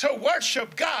to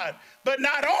worship God. But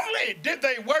not only did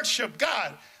they worship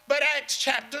God, but Acts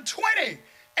chapter 20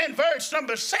 and verse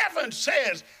number 7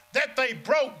 says that they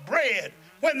broke bread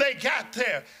when they got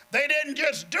there. They didn't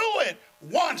just do it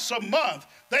once a month.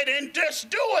 They didn't just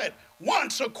do it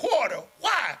once a quarter.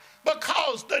 Why?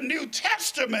 Because the New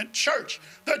Testament church,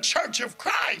 the church of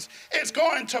Christ, is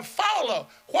going to follow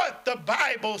what the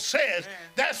Bible says.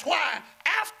 That's why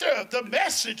after the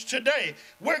message today,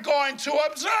 we're going to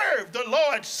observe the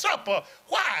Lord's Supper.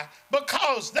 Why?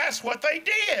 Because that's what they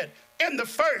did in the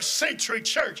first century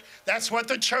church. That's what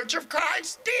the church of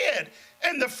Christ did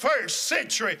in the first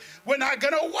century. We're not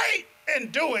going to wait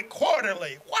and do it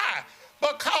quarterly. Why?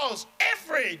 Because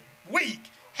every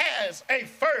week has a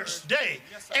first day.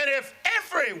 And if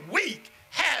every week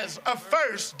has a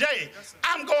first day,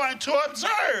 I'm going to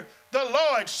observe the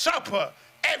Lord's Supper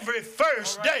every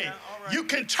first day. You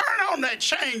can turn on that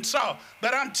chainsaw,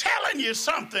 but I'm telling you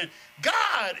something.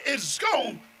 God is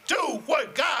going to do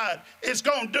what God is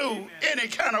going to do any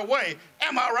kind of way.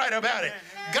 Am I right about it?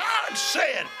 God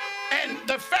said, and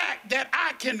the fact that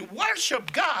I can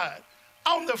worship God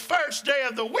on the first day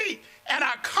of the week, and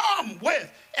I come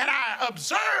with and I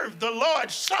observe the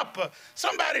Lord's Supper.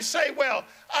 Somebody say, well,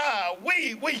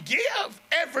 we give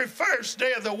every first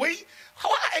day of the week.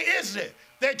 Why is it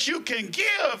that you can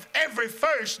give every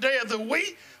first day of the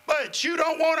week, but you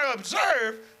don't want to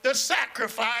observe the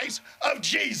sacrifice of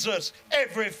Jesus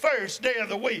every first day of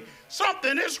the week?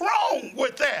 Something is wrong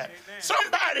with that. Amen.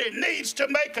 Somebody needs to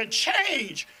make a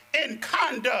change in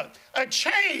conduct, a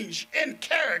change in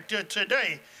character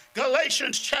today.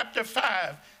 Galatians chapter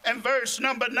 5 and verse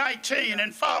number 19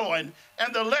 and following,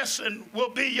 and the lesson will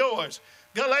be yours.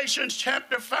 Galatians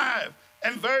chapter 5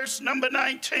 and verse number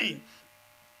 19.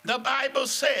 The Bible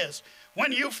says,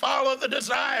 when you follow the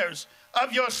desires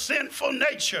of your sinful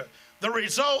nature, the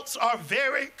results are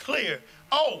very clear.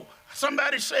 Oh,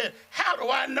 somebody said, how do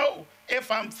I know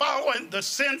if I'm following the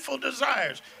sinful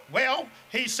desires? Well,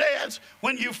 he says,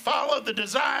 when you follow the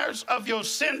desires of your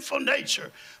sinful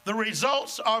nature, the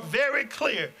results are very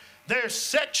clear. There's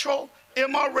sexual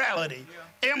immorality,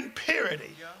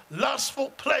 impurity,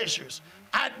 lustful pleasures,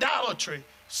 idolatry,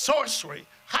 sorcery,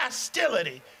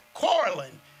 hostility,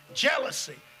 quarreling,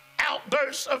 jealousy,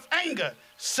 outbursts of anger,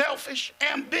 selfish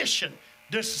ambition,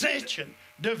 dissension,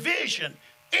 division,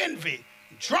 envy,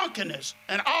 drunkenness,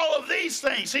 and all of these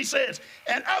things, he says,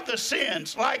 and other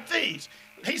sins like these.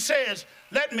 He says,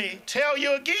 let me tell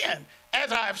you again,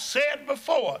 as I've said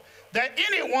before, that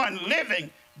anyone living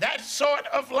that sort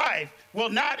of life will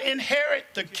not inherit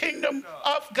the kingdom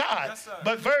of God. Yes,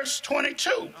 but verse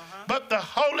 22, but the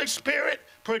Holy Spirit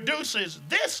produces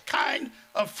this kind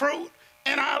of fruit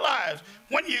in our lives.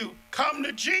 When you come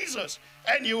to Jesus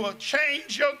and you will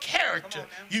change your character,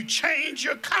 you change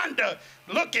your conduct,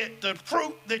 look at the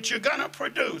fruit that you're going to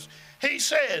produce. He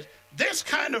says this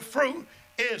kind of fruit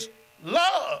is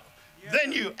love. Yeah.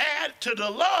 Then you add to the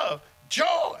love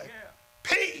joy,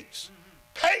 peace,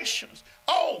 patience.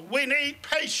 Oh, we need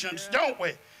patience, don't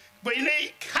we? We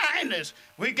need kindness.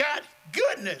 We got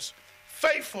goodness,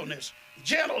 faithfulness,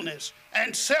 gentleness,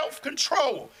 and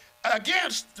self-control.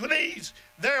 Against these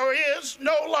there is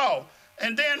no law.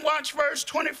 And then watch verse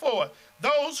 24.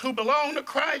 Those who belong to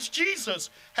Christ Jesus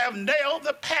have nailed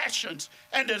the passions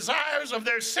and desires of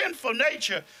their sinful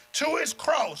nature to his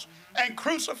cross and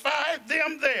crucified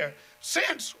them there.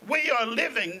 Since we are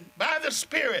living by the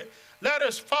Spirit, let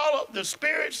us follow the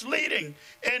Spirit's leading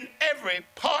in every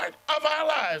part of our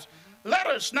lives. Let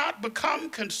us not become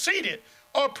conceited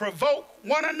or provoke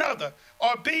one another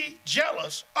or be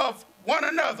jealous of one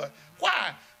another.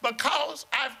 Why? Because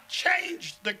I've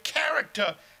changed the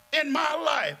character in my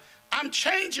life. I'm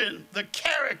changing the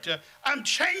character. I'm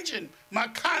changing my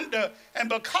conduct. And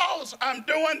because I'm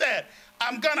doing that,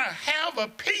 I'm going to have a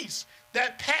peace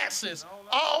that passes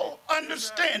all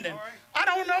understanding. I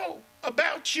don't know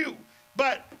about you,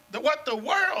 but what the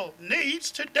world needs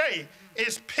today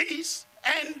is peace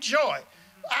and joy.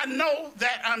 I know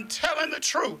that I'm telling the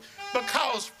truth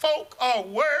because folk are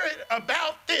worried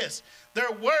about this.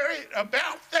 They're worried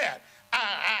about that.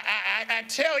 I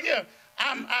tell you,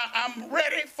 I'm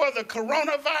ready for the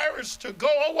coronavirus to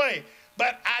go away.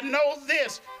 But I know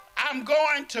this, I'm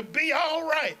going to be all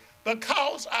right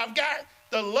because I've got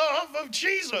the love of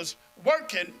Jesus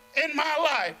working in my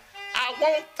life. I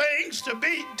want things to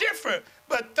be different,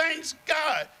 but thanks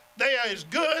God, they are as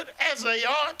good as they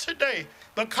are today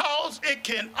because it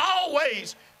can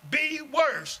always be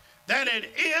worse than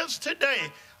it is today.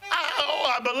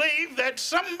 I believe that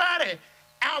somebody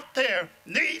out there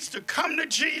needs to come to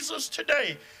Jesus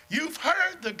today. You've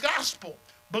heard the gospel.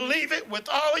 Believe it with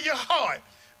all of your heart.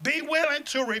 Be willing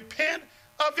to repent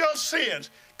of your sins.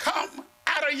 Come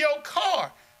out of your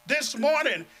car this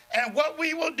morning, and what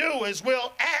we will do is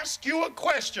we'll ask you a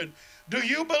question. Do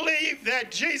you believe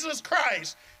that Jesus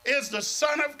Christ is the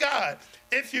Son of God?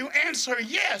 If you answer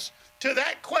yes to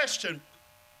that question,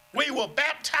 we will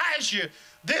baptize you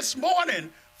this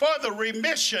morning for the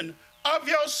remission of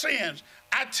your sins.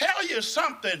 I tell you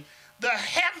something, the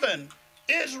heaven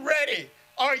is ready.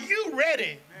 Are you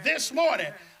ready this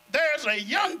morning? There's a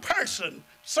young person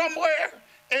somewhere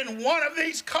in one of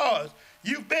these cars.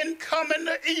 You've been coming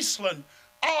to Eastland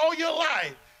all your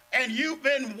life, and you've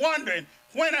been wondering,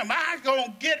 when am I going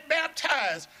to get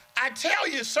baptized? I tell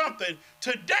you something,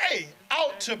 today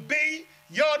ought to be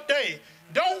your day.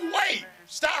 Don't wait.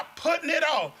 Stop putting it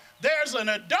off. There's an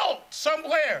adult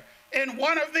somewhere in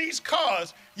one of these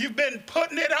cars. You've been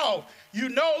putting it off. You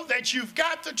know that you've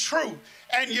got the truth,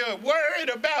 and you're worried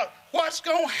about what's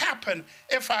going to happen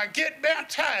if I get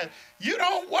baptized. You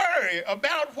don't worry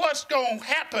about what's going to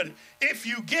happen if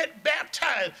you get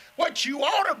baptized. What you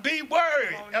ought to be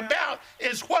worried about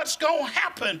is what's going to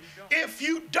happen if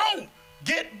you don't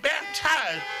get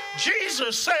baptized. Jesus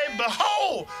Jesus said,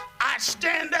 behold, I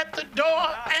stand at the door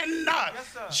and knock.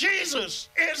 Jesus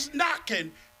is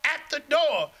knocking at the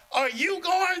door. Are you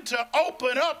going to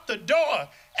open up the door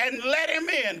and let him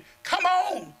in? Come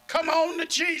on to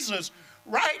Jesus.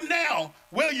 Right now,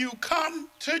 will you come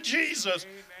to Jesus?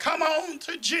 Amen. Come on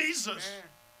to Jesus.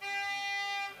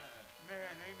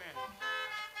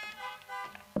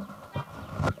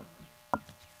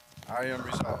 I am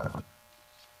resolved.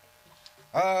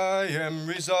 I am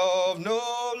resolved no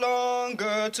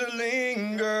longer to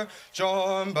linger,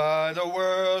 charmed by the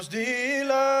world's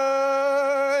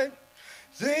delight.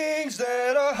 Things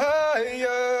that are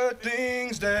higher,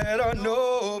 things that are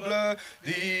nobler,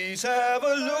 these have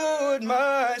allured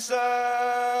my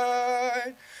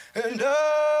sight. And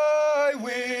I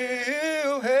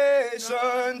will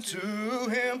hasten to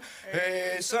him,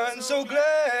 hasten so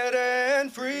glad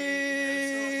and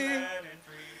free.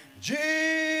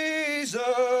 Jesus,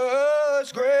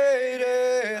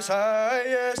 greatest,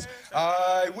 highest,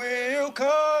 I will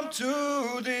come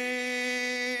to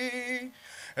thee.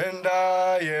 And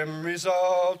I am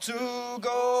resolved to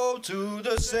go to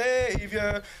the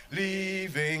Savior,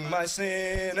 leaving my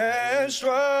sin and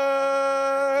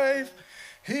strife.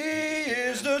 He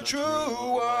is the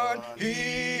true one,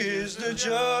 he is the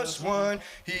just one,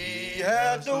 he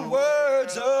hath the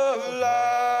words of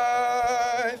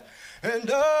life.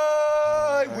 And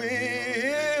I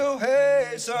will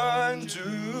hasten to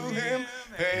him,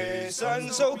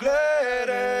 hasten so glad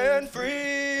and free.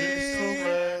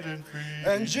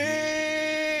 And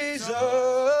Jesus,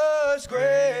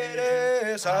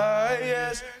 greatest,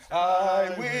 highest,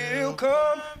 I will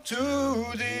come to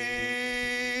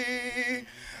thee.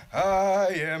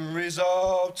 I am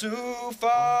resolved to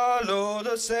follow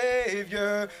the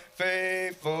Savior,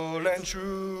 faithful and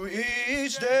true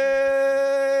each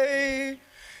day.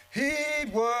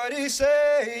 Heed what he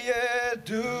saith,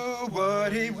 do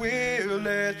what he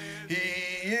willeth,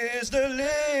 he is the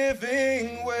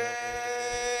living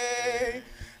way.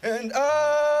 And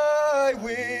I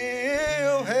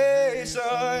will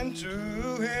hasten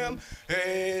to him,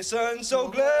 hasten so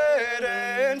glad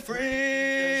and free.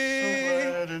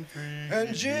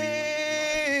 And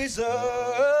Jesus,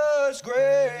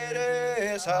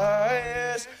 greatest,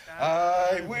 highest,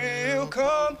 I will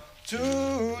come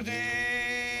to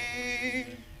thee.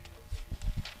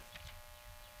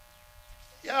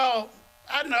 Y'all,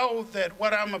 I know that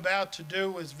what I'm about to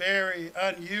do is very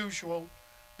unusual,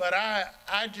 but I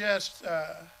just,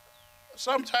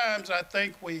 sometimes I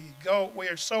think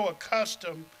we're so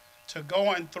accustomed to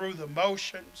going through the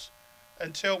motions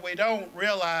until we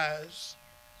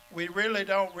really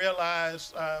don't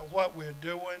realize what we're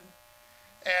doing.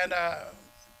 And I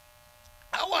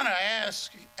want to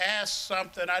ask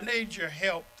something. I need your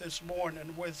help this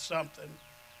morning with something.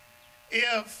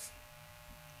 If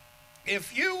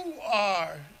you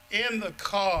are in the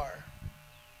car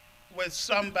with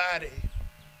somebody,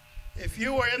 if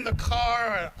you are in the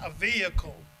car, a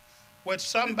vehicle, with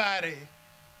somebody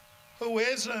who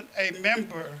isn't a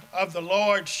member of the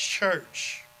Lord's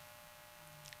church,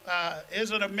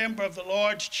 isn't a member of the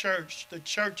Lord's church, the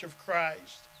Church of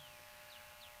Christ,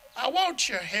 I want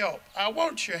your help. I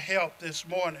want your help this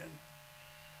morning.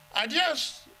 I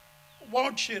just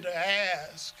want you to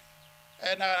ask,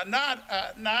 and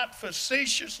not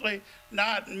facetiously,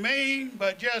 not mean,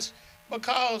 but just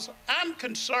because I'm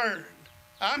concerned.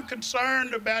 I'm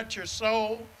concerned about your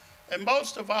soul, and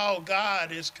most of all,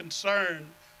 God is concerned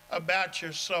about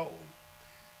your soul.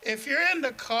 If you're in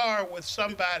the car with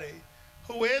somebody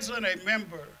who isn't a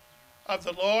member of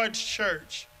the Lord's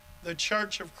church, the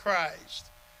Church of Christ,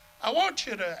 I want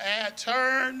you to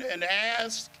turn and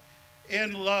ask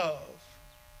in love,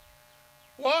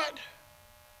 what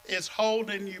is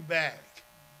holding you back?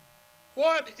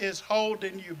 What is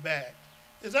holding you back?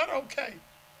 Is that okay?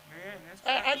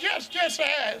 I just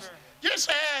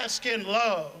ask in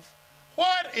love,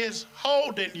 what is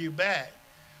holding you back?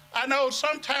 I know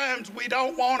sometimes we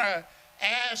don't want to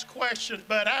ask questions,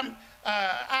 but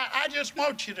I just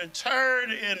want you to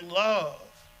turn in love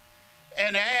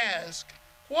and ask,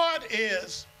 what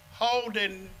is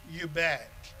holding you back?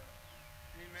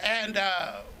 Amen. And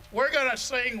we're going to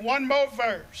sing one more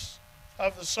verse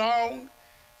of the song.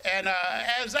 And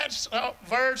as that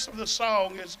verse of the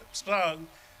song is sung,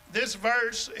 this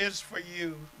verse is for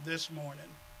you this morning.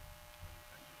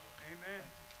 Amen.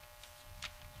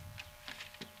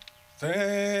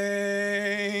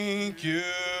 Thank you,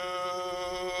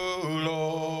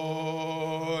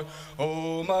 Lord.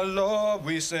 Oh, my Lord,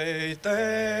 we say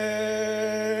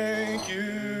thank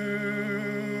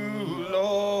you,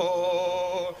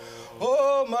 Lord.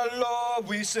 Oh, my Lord,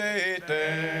 we say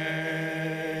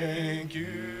thank you,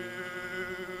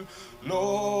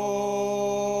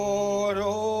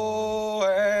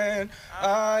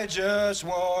 just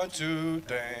want to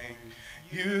thank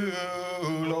you,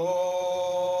 Lord.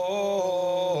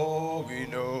 We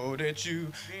know that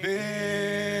you've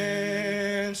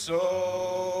been so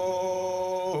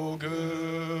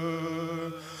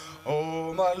good.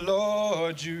 Oh, my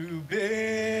Lord, you've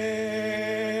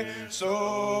been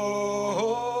so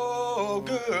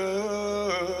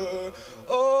good.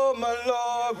 Oh, my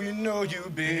Lord, we know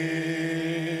you've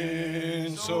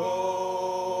been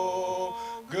so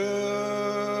good.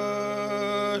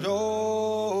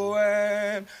 Oh,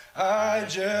 and I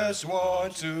just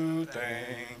want to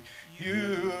thank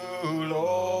you, Lord,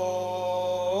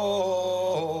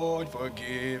 for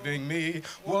giving me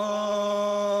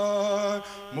one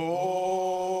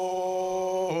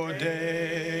more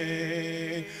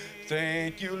day.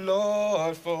 Thank you,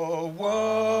 Lord, for one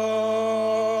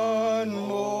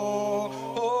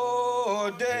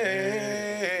more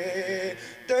day.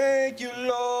 Thank you,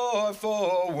 Lord,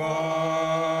 for one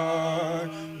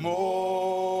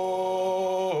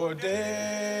more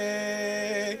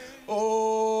day.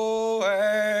 Oh,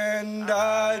 and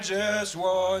I just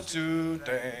want to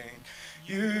thank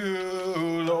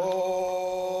you, Lord,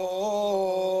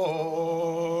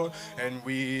 and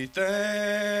we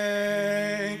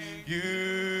thank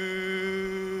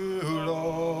you,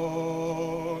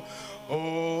 Lord.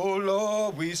 Oh,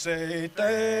 Lord, we say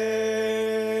thank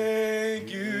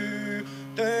you,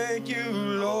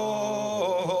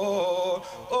 Lord.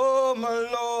 Oh, my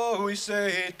Lord, we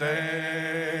say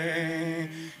thank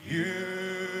you,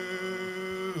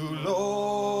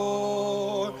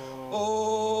 Lord.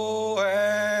 Oh,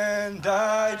 and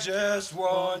I just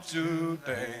want to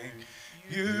thank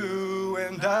you,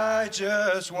 and I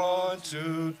just want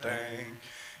to thank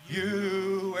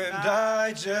you, and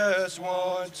I just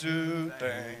want to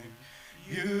thank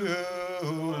you,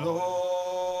 Lord.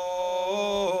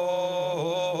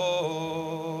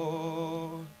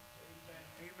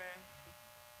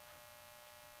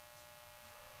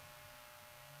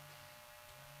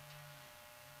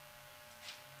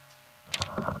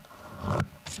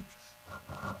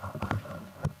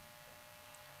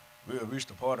 We have reached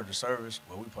the part of the service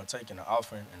where we partake in the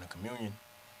offering and the communion.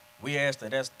 We ask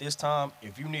that at this time,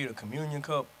 if you need a communion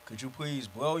cup, could you please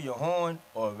blow your horn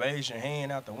or raise your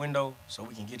hand out the window so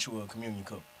we can get you a communion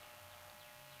cup?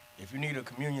 If you need a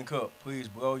communion cup, please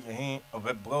blow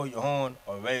your horn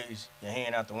or raise your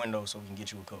hand out the window so we can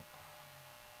get you a cup.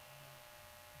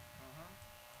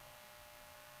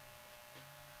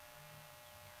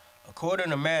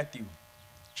 According to Matthew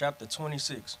chapter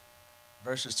 26,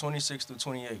 verses 26 through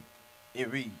 28, it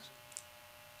reads,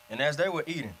 "And as they were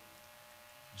eating,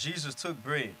 Jesus took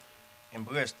bread and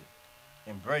blessed it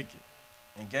and brake it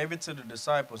and gave it to the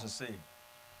disciples and said,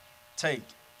 'Take,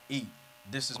 eat,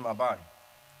 this is my body.'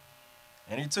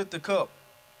 And he took the cup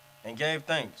and gave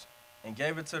thanks and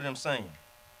gave it to them, saying,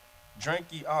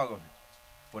 'Drink ye all of it,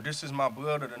 for this is my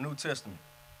blood of the New Testament,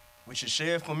 which is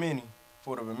shed for many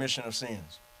for the remission of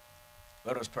sins.'"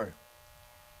 Let us pray.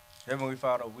 Heavenly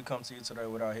Father, we come to you today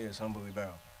with our heads humbly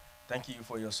bowed. Thank you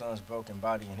for your Son's broken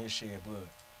body and his shed blood.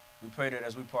 We pray that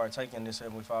as we partake in this,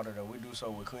 Heavenly Father, that we do so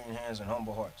with clean hands and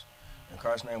humble hearts. In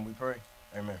Christ's name we pray.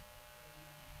 Amen.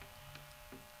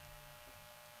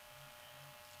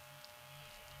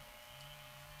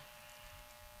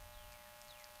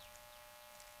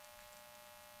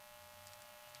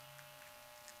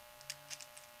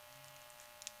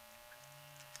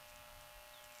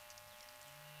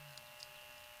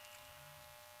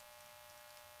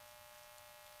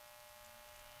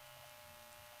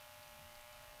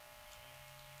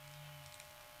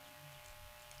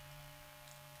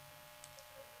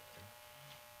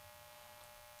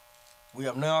 We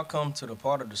have now come to the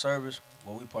part of the service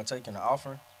where we partake in the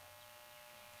offering.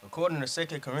 According to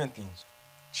 2 Corinthians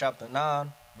chapter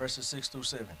 9, verses 6 through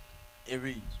 7, it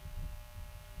reads,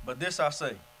 "But this I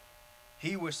say,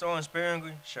 he which soweth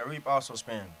sparingly shall reap also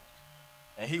sparingly,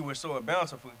 and he which soweth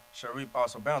bountifully shall reap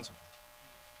also bountifully.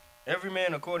 Every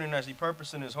man according as he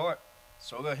purposeth in his heart,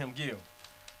 so let him give,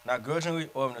 not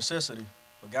grudgingly or of necessity,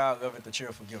 but God loveth the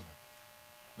cheerful giver."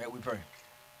 May we pray.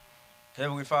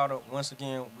 Heavenly Father, once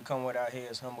again, we come with our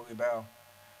heads humbly bowed.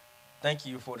 Thank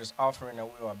you for this offering that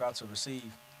we are about to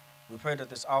receive. We pray that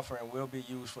this offering will be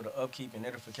used for the upkeep and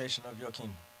edification of your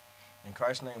kingdom. In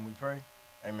Christ's name we pray.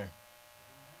 Amen.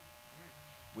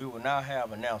 We will now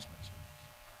have announcements.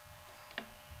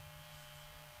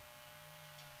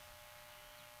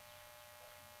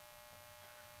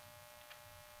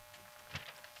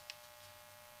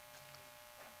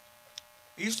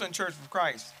 Eastland Church of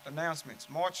Christ announcements,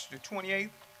 March the 28th,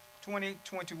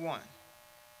 2021.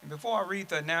 And before I read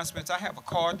the announcements, I have a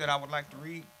card that I would like to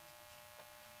read.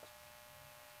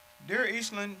 Dear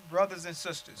Eastland brothers and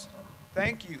sisters,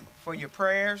 thank you for your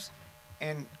prayers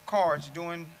and cards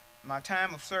during my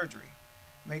time of surgery.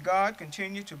 May God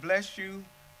continue to bless you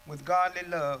with godly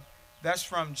love. That's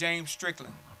from James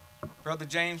Strickland, Brother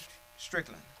James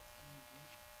Strickland.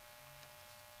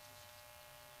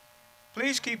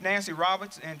 Please keep Nancy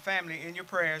Roberts and family in your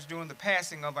prayers during the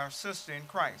passing of our sister in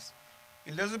Christ.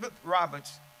 Elizabeth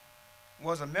Roberts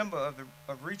was a member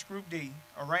of Reach Group D.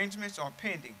 Arrangements are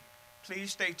pending.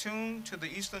 Please stay tuned to the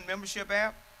Eastland membership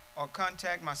app or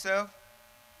contact myself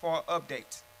for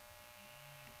updates.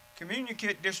 Communion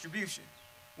kit distribution.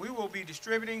 We will be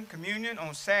distributing communion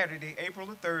on Saturday, April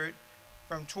the 3rd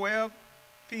from 12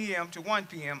 p.m. to 1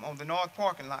 p.m. on the north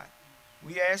parking lot.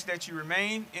 We ask that you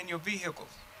remain in your vehicles.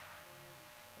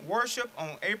 Worship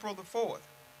on April the 4th.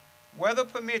 Weather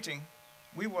permitting,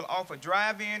 we will offer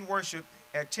drive-in worship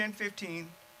at 10:15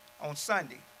 on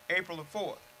Sunday, April the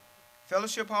 4th.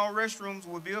 Fellowship Hall restrooms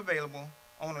will be available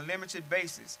on a limited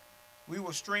basis. We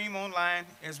will stream online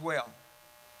as well.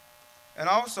 And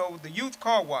also the youth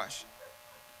car wash.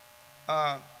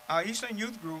 Our Eastern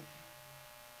Youth Group,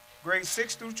 grades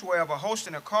 6 through 12, are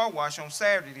hosting a car wash on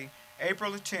Saturday,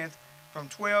 April the 10th from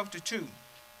 12 to 2.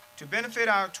 To benefit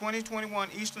our 2021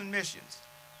 Eastland missions,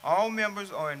 all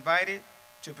members are invited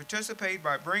to participate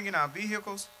by bringing our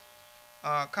vehicles.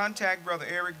 Contact Brother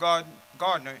Eric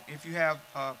Gardner if you have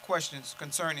questions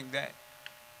concerning that.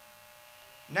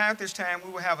 Now at this time,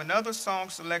 we will have another song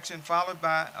selection followed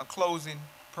by a closing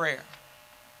prayer.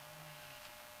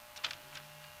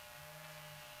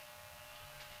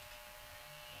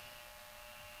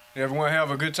 Did everyone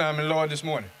have a good time in the Lord this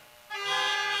morning?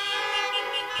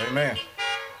 Amen.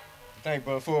 Thank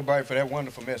Brother Fulbright for that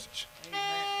wonderful message.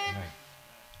 Amen.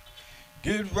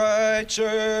 Get right,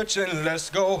 church, and let's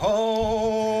go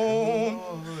home.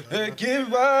 Get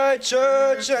right,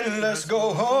 church, and let's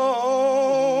go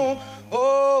home.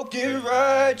 Oh, get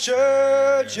right,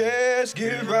 church, yes,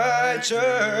 get right,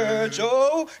 church.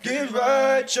 Oh, get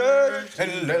right, church,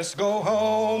 and let's go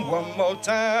home. One more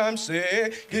time,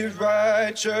 say, get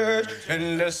right, church,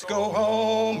 and let's go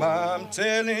home. I'm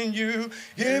telling you,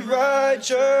 get right,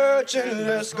 church, and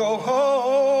let's go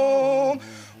home.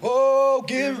 Oh,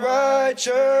 get right,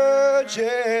 church,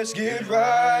 yes, get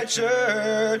right,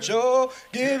 church. Oh,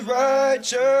 get right,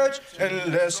 church,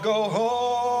 and let's go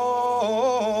home.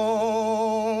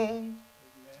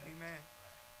 Amen.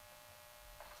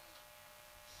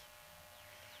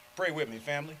 Pray with me,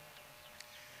 family.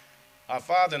 Our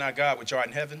Father and our God, which art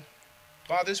in heaven,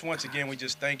 Father, once again, we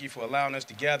just thank you for allowing us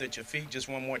to gather at your feet just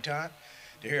one more time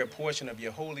to hear a portion of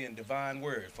your holy and divine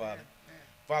word, Father.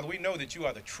 Father, we know that you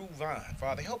are the true vine.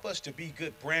 Father, help us to be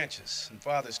good branches. And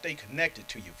Father, stay connected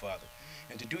to you, Father,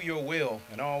 and to do your will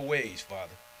in all ways,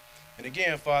 Father. And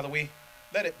again, Father, we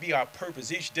let it be our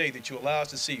purpose each day that you allow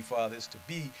us to see, Father, is to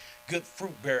be good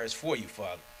fruit bearers for you,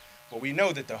 Father. For we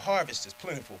know that the harvest is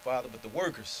plentiful, Father, but the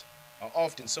workers are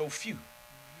often so few.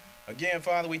 Again,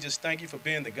 Father, we just thank you for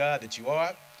being the God that you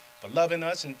are, for loving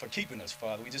us and for keeping us,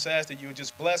 Father. We just ask that you would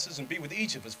just bless us and be with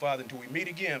each of us, Father, until we meet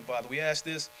again, Father. We ask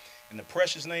this in the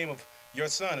precious name of your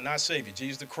Son and our Savior,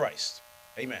 Jesus the Christ.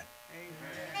 Amen.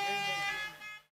 Amen.